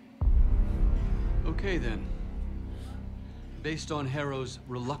 Okay, then. Based on Harrow's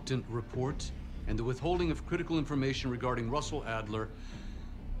reluctant report and the withholding of critical information regarding Russell Adler,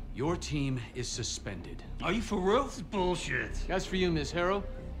 your team is suspended. Are you for real? This is bullshit. As for you, Ms. Harrow,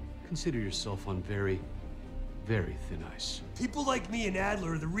 consider yourself on very, very thin ice. People like me and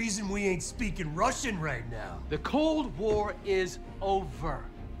Adler are the reason we ain't speaking Russian right now. The Cold War is over,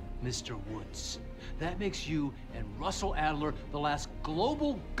 Mr. Woods. That makes you and Russell Adler the last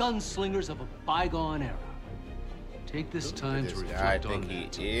global gunslingers of a bygone era. Take this time to reflect on that. I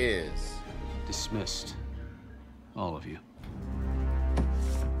think he is. Dismissed. All of you.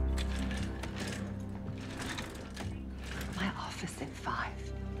 My office at 5.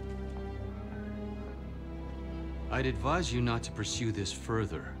 I'd advise you not to pursue this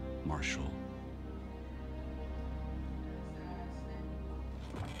further, Marshal.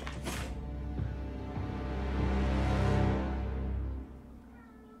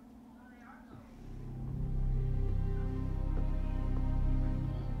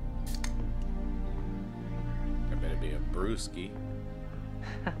 That better be a brewski.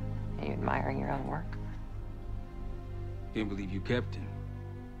 Are you admiring your own work? Can't believe you kept him.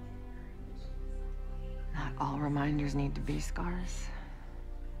 Not all reminders need to be scars.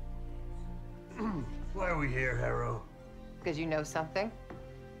 Why are we here, Harrow? Because you know something?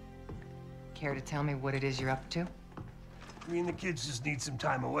 Care to tell me what it is you're up to? Me and the kids just need some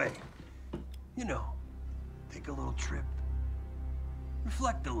time away. You know, take a little trip.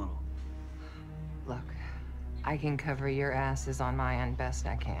 Reflect a little. Look, I can cover your asses on my end best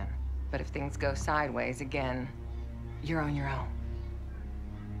I can. But if things go sideways again, you're on your own.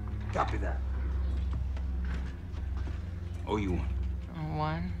 Copy that. Oh, you one.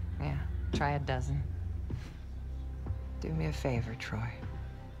 One? Yeah. Try a dozen. Do me a favor, Troy.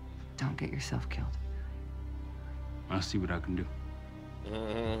 Don't get yourself killed. I'll see what I can do.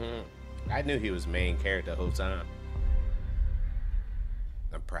 I knew he was main character the whole time.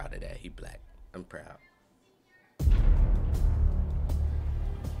 I'm proud of that. He black. I'm proud.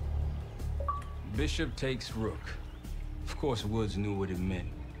 Bishop takes Rook. Of course, Woods knew what it meant.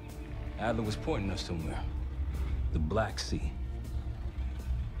 Adler was pointing us somewhere. The Black Sea.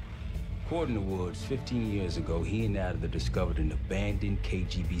 According to Woods, 15 years ago, he and Adler discovered an abandoned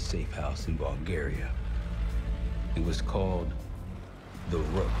KGB safe house in Bulgaria. It was called the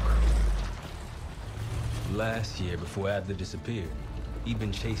Rook. Last year, before Adler disappeared, he'd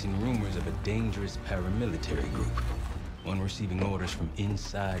been chasing rumors of a dangerous paramilitary group, one receiving orders from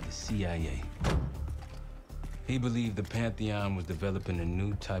inside the CIA. He believed the Pantheon was developing a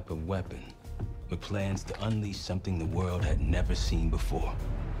new type of weapon with plans to unleash something the world had never seen before.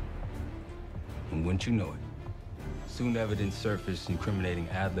 And wouldn't you know it, soon evidence surfaced incriminating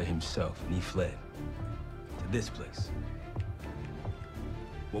Adler himself, and he fled to this place.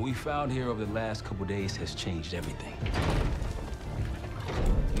 What we found here over the last couple days has changed everything.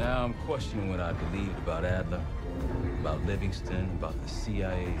 Now I'm questioning what I believed about Adler, about Livingston, about the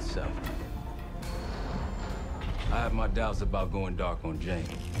CIA itself. I have my doubts about going dark on Jane.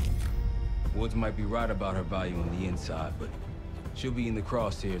 Woods might be right about her value on the inside, but she'll be in the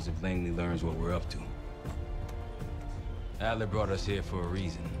crosshairs if Langley learns what we're up to. Adler brought us here for a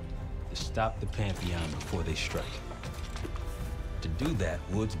reason, to stop the Pantheon before they strike. To do that,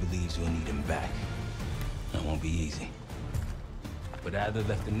 Woods believes we'll need him back. That won't be easy. But Adler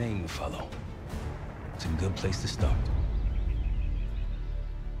left a name to follow. It's a good place to start.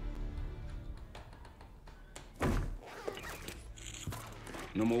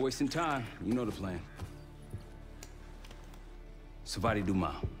 No more wasting time. You know the plan. Savati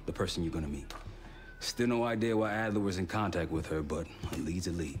Dumas, the person you're gonna meet. Still no idea why Adler was in contact with her, but a lead's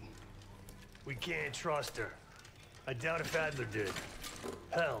a lead. We can't trust her. I doubt if Adler did.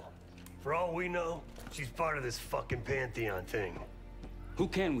 Hell, for all we know, she's part of this fucking Pantheon thing. Who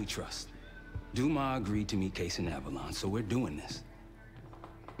can we trust? Dumas agreed to meet Case in Avalon, so we're doing this.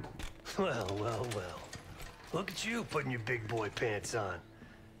 Well, well, well. Look at you putting your big boy pants on.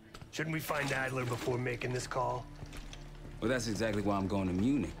 Shouldn't we find Adler before making this call? Well, that's exactly why I'm going to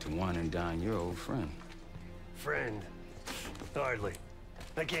Munich to wine and dine your old friend. Friend? Hardly.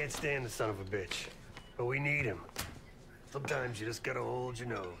 I can't stand the son of a bitch. But we need him. Sometimes you just gotta hold your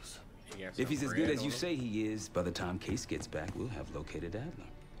nose. If he's as good as you say he is, by the time Case gets back, we'll have located Adler.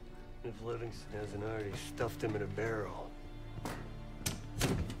 If Livingston hasn't already stuffed him in a barrel.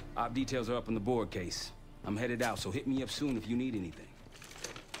 Op details are up on the board, Case. I'm headed out, so hit me up soon if you need anything.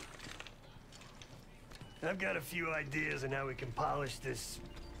 I've got a few ideas on how we can polish this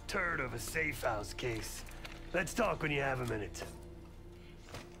turd of a safe house case. Let's talk when you have a minute.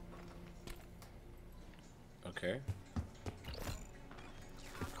 Okay.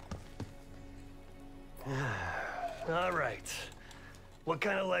 All right. What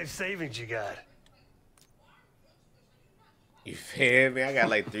kind of life savings you got? You feel me? I got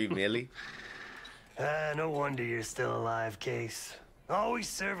like 3 milli. No wonder you're still alive, Case. Always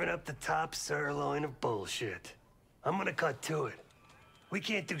serving up the top sirloin of bullshit. I'm gonna cut to it. We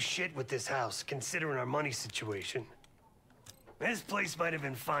can't do shit with this house, considering our money situation. This place might have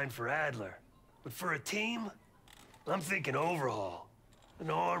been fine for Adler, but for a team, I'm thinking overhaul. An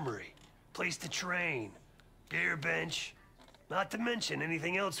armory, place to train, gear bench, not to mention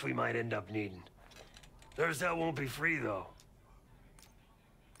anything else we might end up needing. There's that won't be free, though.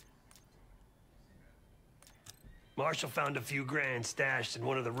 Marshall found a few grand stashed in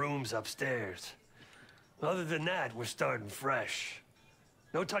one of the rooms upstairs. Other than that, we're starting fresh.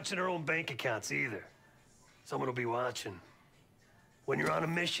 No touching our own bank accounts either. Someone will be watching. When you're on a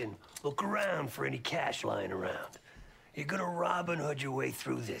mission, look around for any cash lying around. You're gonna Robin Hood your way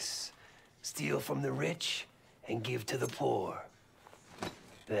through this. Steal from the rich and give to the poor.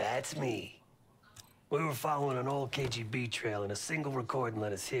 That's me. We were following an old KGB trail and a single recording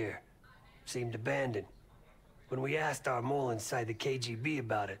led us here. Seemed abandoned. When we asked our mole inside the KGB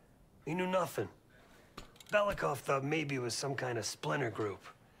about it, he knew nothing. Belikov thought maybe it was some kind of splinter group,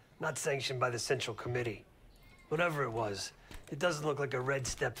 not sanctioned by the Central Committee. Whatever it was, it doesn't look like a red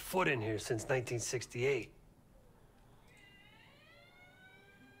stepped foot in here since 1968.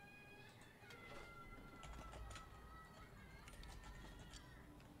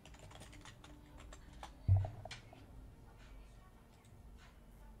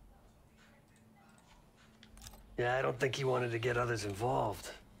 Yeah, I don't think he wanted to get others involved.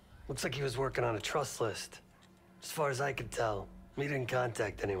 Looks like he was working on a trust list. As far as I could tell, he didn't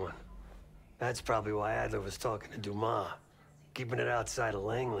contact anyone. That's probably why Adler was talking to Dumas, keeping it outside of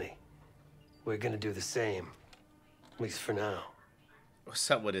Langley. We're gonna do the same, at least for now.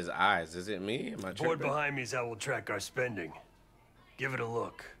 What's up with his eyes? Is it me? Am I The board tripping? behind me is how we'll track our spending. Give it a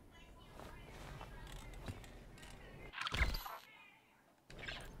look.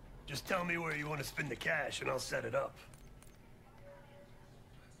 Just tell me where you want to spend the cash and I'll set it up.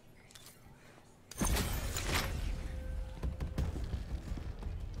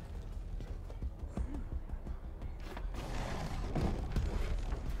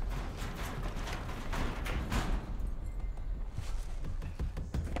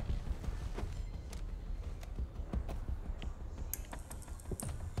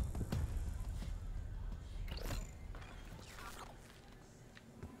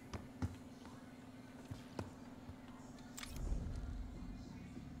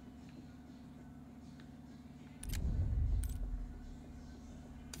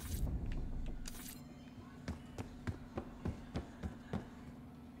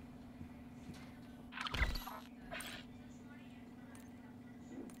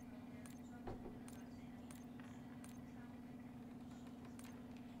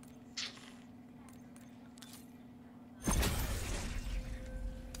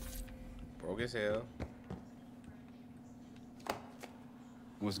 as hell.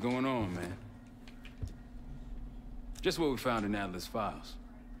 What's going on, man? Just what we found in Adler's files.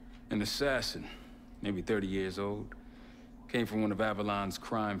 An assassin, maybe 30 years old, came from one of Avalon's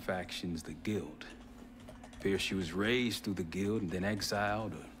crime factions, the Guild. Appears she was raised through the Guild and then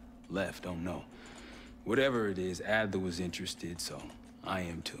exiled or left, don't know. Whatever it is, Adler was interested, so I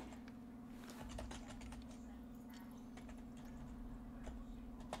am too.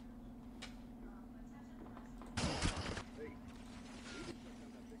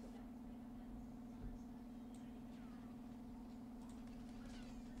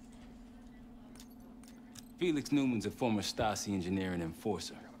 Felix Newman's a former Stasi engineer and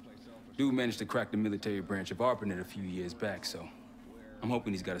enforcer. Dude managed to crack the military branch of ARPANET a few years back, so I'm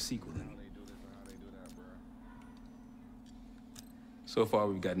hoping he's got a sequel in him. So far,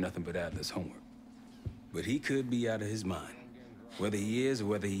 we've got nothing but Adler's homework. But he could be out of his mind. Whether he is or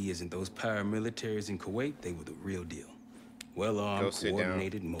whether he isn't, those paramilitaries in Kuwait, they were the real deal. Well-armed,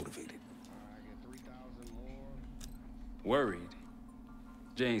 coordinated, and motivated. Worried?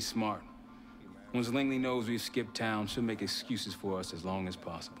 Jane's smart. Once Langley knows we've skipped town, she'll make excuses for us as long as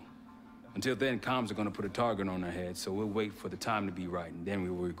possible. Until then, comms are gonna put a target on our heads, so we'll wait for the time to be right, and then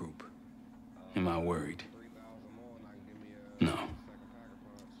we'll regroup. Am I worried? No.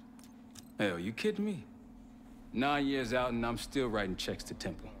 Hell, you kidding me? 9 years out and I'm still writing checks to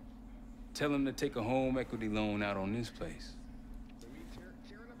Temple. Tell him to take a home equity loan out on this place.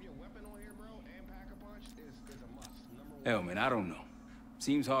 Hell, man, I don't know.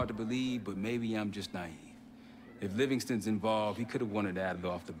 Seems hard to believe, but maybe I'm just naive. If Livingston's involved, he could have wanted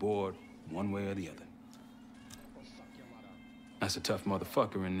Adler off the board, one way or the other. That's a tough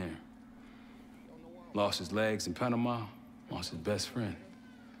motherfucker in there. Lost his legs in Panama, lost his best friend.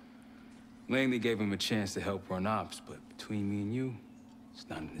 Langley gave him a chance to help run ops, but between me and you, it's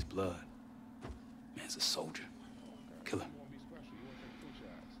not in his blood. Man's a soldier. Killer.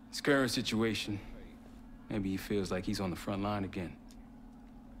 His current situation, maybe he feels like he's on the front line again.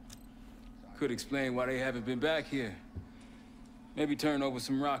 Could explain why they haven't been back here. Maybe turn over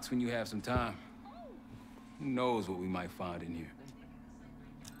some rocks when you have some time. Who knows what we might find in here.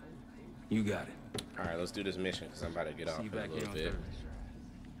 You got it. All right, let's do this mission, because I'm about to get off in a little bit.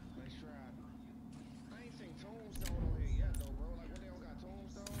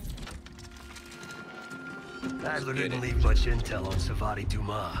 Adler didn't leave much intel on Savati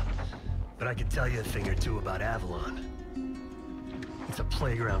Dumas, but I can tell you a thing or two about Avalon. It's a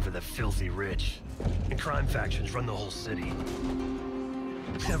playground for the filthy rich, and crime factions run the whole city.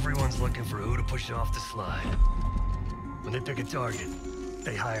 Everyone's looking for who to push off the slide. When they pick a target,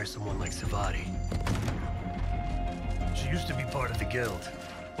 they hire someone like Savati. She used to be part of the Guild,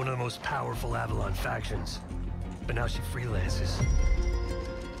 one of the most powerful Avalon factions, but now she freelances.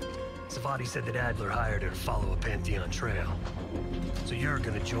 Savati said that Adler hired her to follow a Pantheon trail. So you're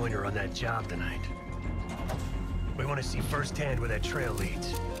gonna join her on that job tonight. We want to see firsthand where that trail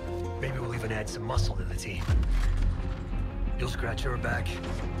leads. Maybe we'll even add some muscle to the team. You'll scratch her back,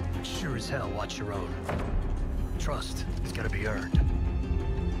 but sure as hell watch your own. Trust has got to be earned.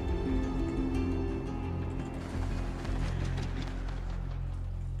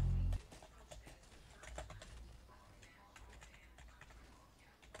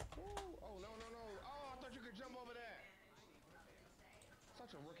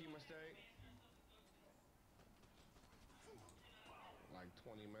 Such a rookie mistake. Like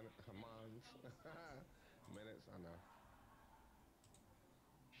 20 minutes, months, minutes, I know.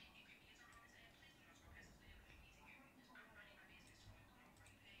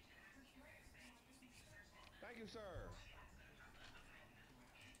 Thank you, sir.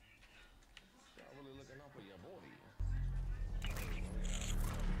 Y'all really looking out for your body.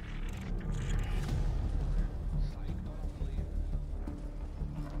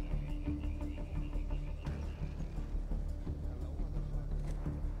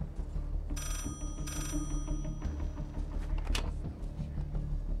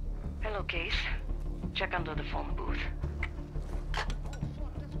 Hello, Case. Check under the phone booth.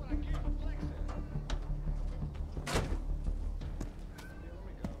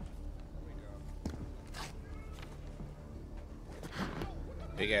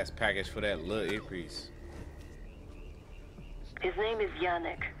 Big ass package for that little increase. His name is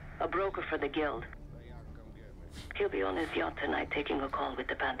Yannick, a broker for the Guild. He'll be on his yacht tonight taking a call with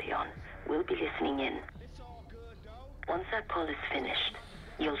the Pantheon. We'll be listening in. Once that call is finished,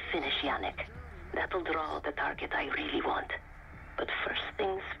 you'll finish Yannick. That'll draw the target I really want. But first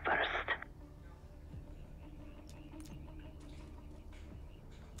things first.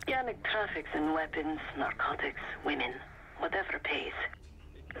 Yannick traffics in weapons, narcotics, women, whatever pays.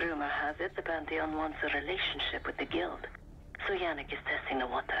 Rumor has it the Pantheon wants a relationship with the Guild, so Yannick is testing the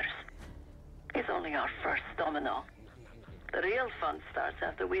waters. He's only our first domino. The real fun starts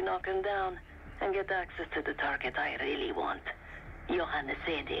after we knock him down and get access to the target I really want, Johannes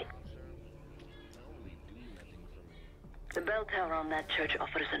Edi. The bell tower on that church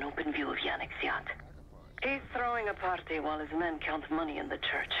offers an open view of Yannick's yacht. He's throwing a party while his men count money in the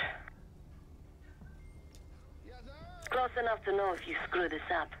church. Close enough to know if you screw this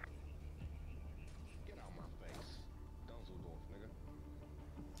up. Get out my face. Dusseldorf, nigga.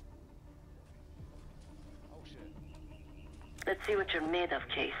 Oh shit. Let's see what you're made of,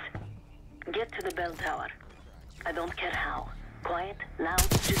 Case. Get to the bell tower. I don't care how. Quiet, loud,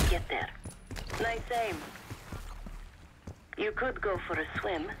 just get there. Nice aim. You could go for a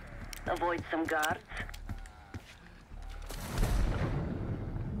swim. Avoid some guards.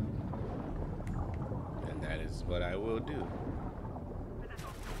 And that is what I will do.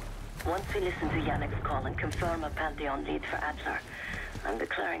 Once we listen to Yannick's call and confirm a Pantheon lead for Adler, I'm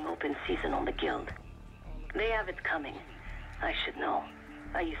declaring open season on the Guild. They have it coming. I should know.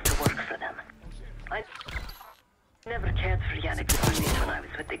 I used to work for them. I never cared for Yannick's parties when I was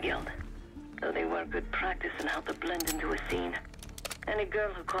with the Guild, though they were good practice in how to blend into a scene. Any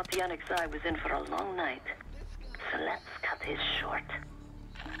girl who caught Yannick's eye was in for a long night. So let's cut his short.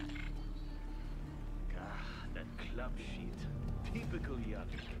 That club sheet. Typical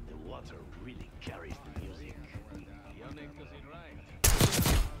Yannick. The water really carries the music. Yannick does it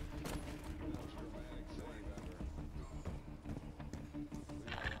right.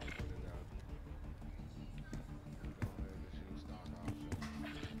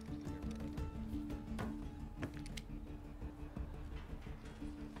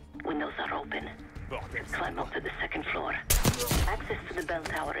 Windows are open. Let's climb up to the second floor. Access to the bell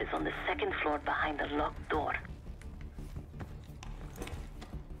tower is on the second floor behind the locked door.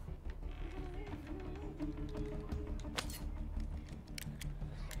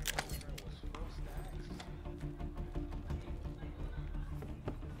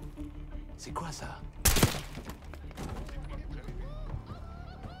 C'est quoi ça?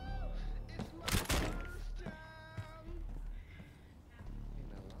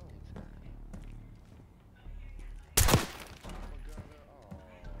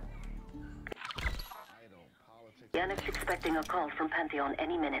 Yannick's expecting a call from Pantheon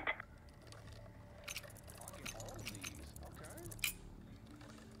any minute.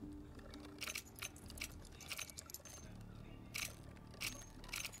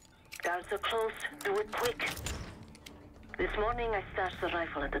 Guards are close. Do it quick. This morning I stashed the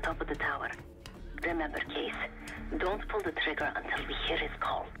rifle at the top of the tower. Remember, Case, don't pull the trigger until we hear his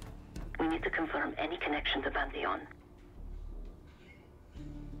call. We need to confirm any connection to Pantheon.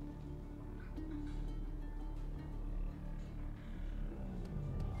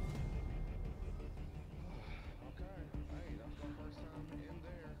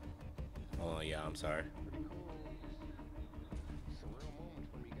 Oh yeah, I'm sorry.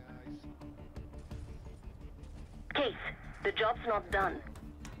 Case, the job's not done.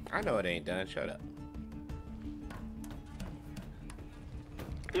 I know it ain't done. Shut up.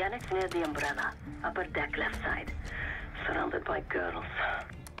 Yannick's near the umbrella, upper deck left side, surrounded by girls.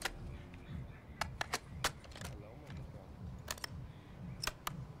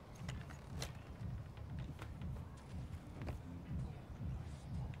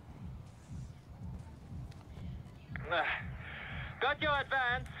 Got your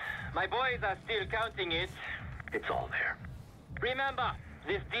advance. My boys are still counting it. It's all there. Remember,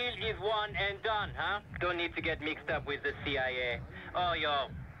 this deal is one and done, huh? Don't need to get mixed up with the CIA or your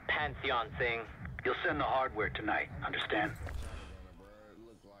Pantheon thing. You'll send the hardware tonight, understand?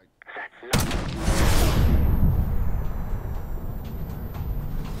 That's not...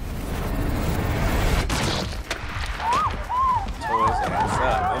 Tore his ass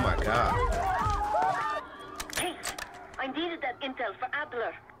up. Oh my god. Case, I needed that intel for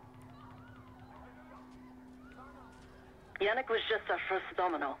Adler. Yannick was just our first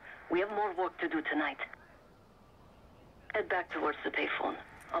domino. We have more work to do tonight. Head back towards the payphone.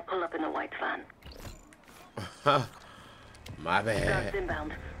 I'll pull up in a white van. My Guards bad.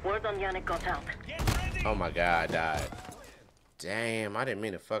 inbound. Word on Yannick got out. Oh my god, I died. Damn, I didn't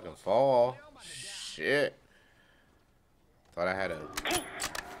mean to fucking fall. Shit. Thought I had a... Case,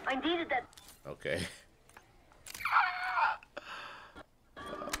 I needed that. Okay.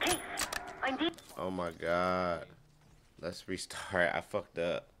 Case, I need... Oh my god. Let's restart. I fucked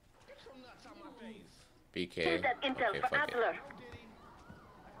up. BK. Here's that intel Okay, for fuck it. Adler.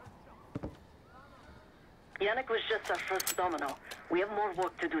 Yannick was just our first domino. We have more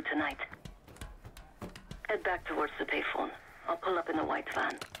work to do tonight. Head back towards the payphone. I'll pull up in the white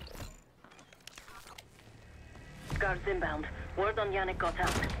van. Guards inbound. Word on Yannick got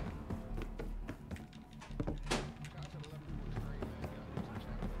out.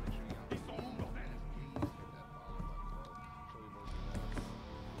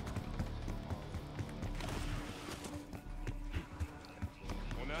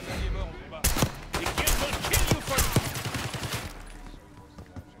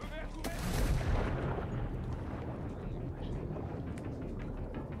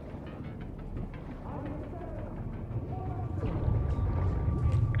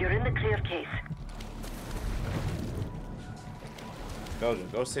 You're in the clear case.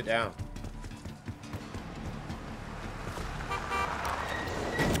 Go sit down.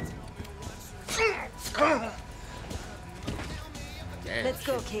 Damn, Let's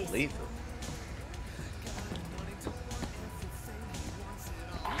go, Case. Lethal.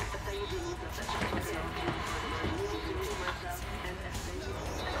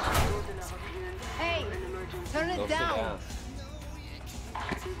 Hey, turn Go it sit down. down.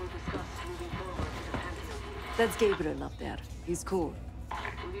 That's Gabriel up there. He's cool.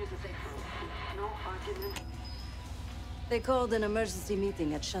 They called an emergency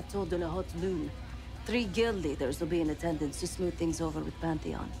meeting at Chateau de la Haute Lune. 3 guild leaders will be in attendance to smooth things over with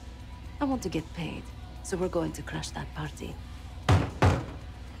Pantheon. I want to get paid, so we're going to crash that party.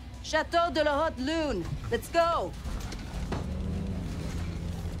 Chateau de la Haute Lune! Let's go!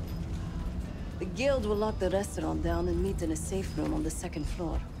 The guild will lock the restaurant down and meet in a safe room on the 2nd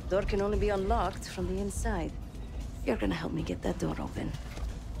floor. Door can only be unlocked from the inside. You're gonna help me get that door open.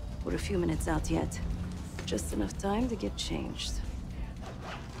 We're a few minutes out yet. Just enough time to get changed.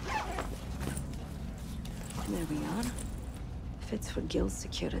 There we are. Fits for guild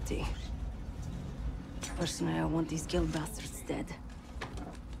security. Personally, I want these guild bastards dead.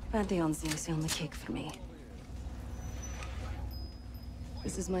 Pantheon's the icing on the cake for me.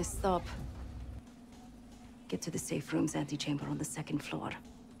 This is my stop. Get to the safe room's antechamber on the 2nd floor.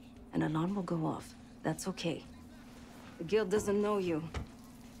 An alarm will go off. That's okay. The guild doesn't know you,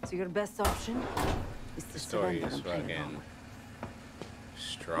 so your best option is to Story surrender is and play fucking along.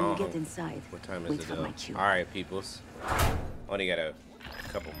 strong. When you get inside, What time wait is it for though? my cue. Alright, peoples. Only got a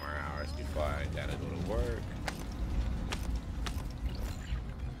couple more hours before I gotta go to work.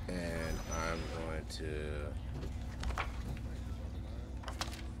 And I'm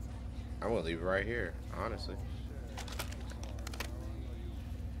gonna leave it right here, honestly.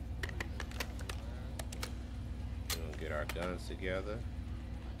 We're gonna get our guns together.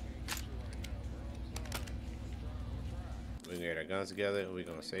 We're gonna get our guns together. We're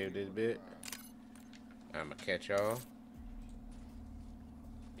gonna save this bit. I'm gonna catch y'all.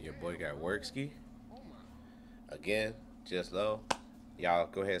 Your boy got work ski. Again, just low. Y'all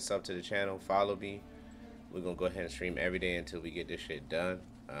go ahead and sub to the channel. Follow me. We're gonna go ahead and stream every day until we get this shit done.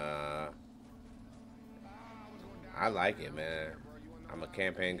 I like it, man. I'm a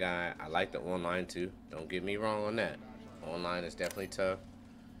campaign guy. I like the online too. Don't get me wrong on that. Online is definitely tough.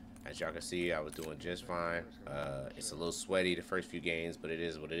 As y'all can see, I was doing just fine. It's a little sweaty the first few games, but it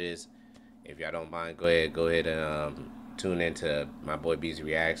is what it is. If y'all don't mind, go ahead and tune into my boy Beezy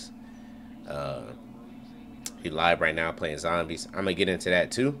Reacts. He live right now playing zombies. I'm gonna get into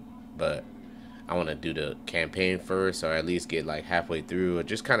that too, but I want to do the campaign first, or at least get like halfway through, or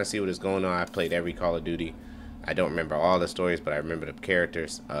just kind of see what is going on. I've played every Call of Duty. I don't remember all the stories, but I remember the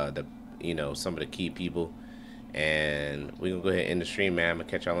characters, some of the key people. And we're gonna go ahead and end the stream, man. I'm gonna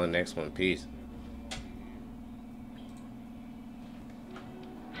catch y'all on the next one. Peace.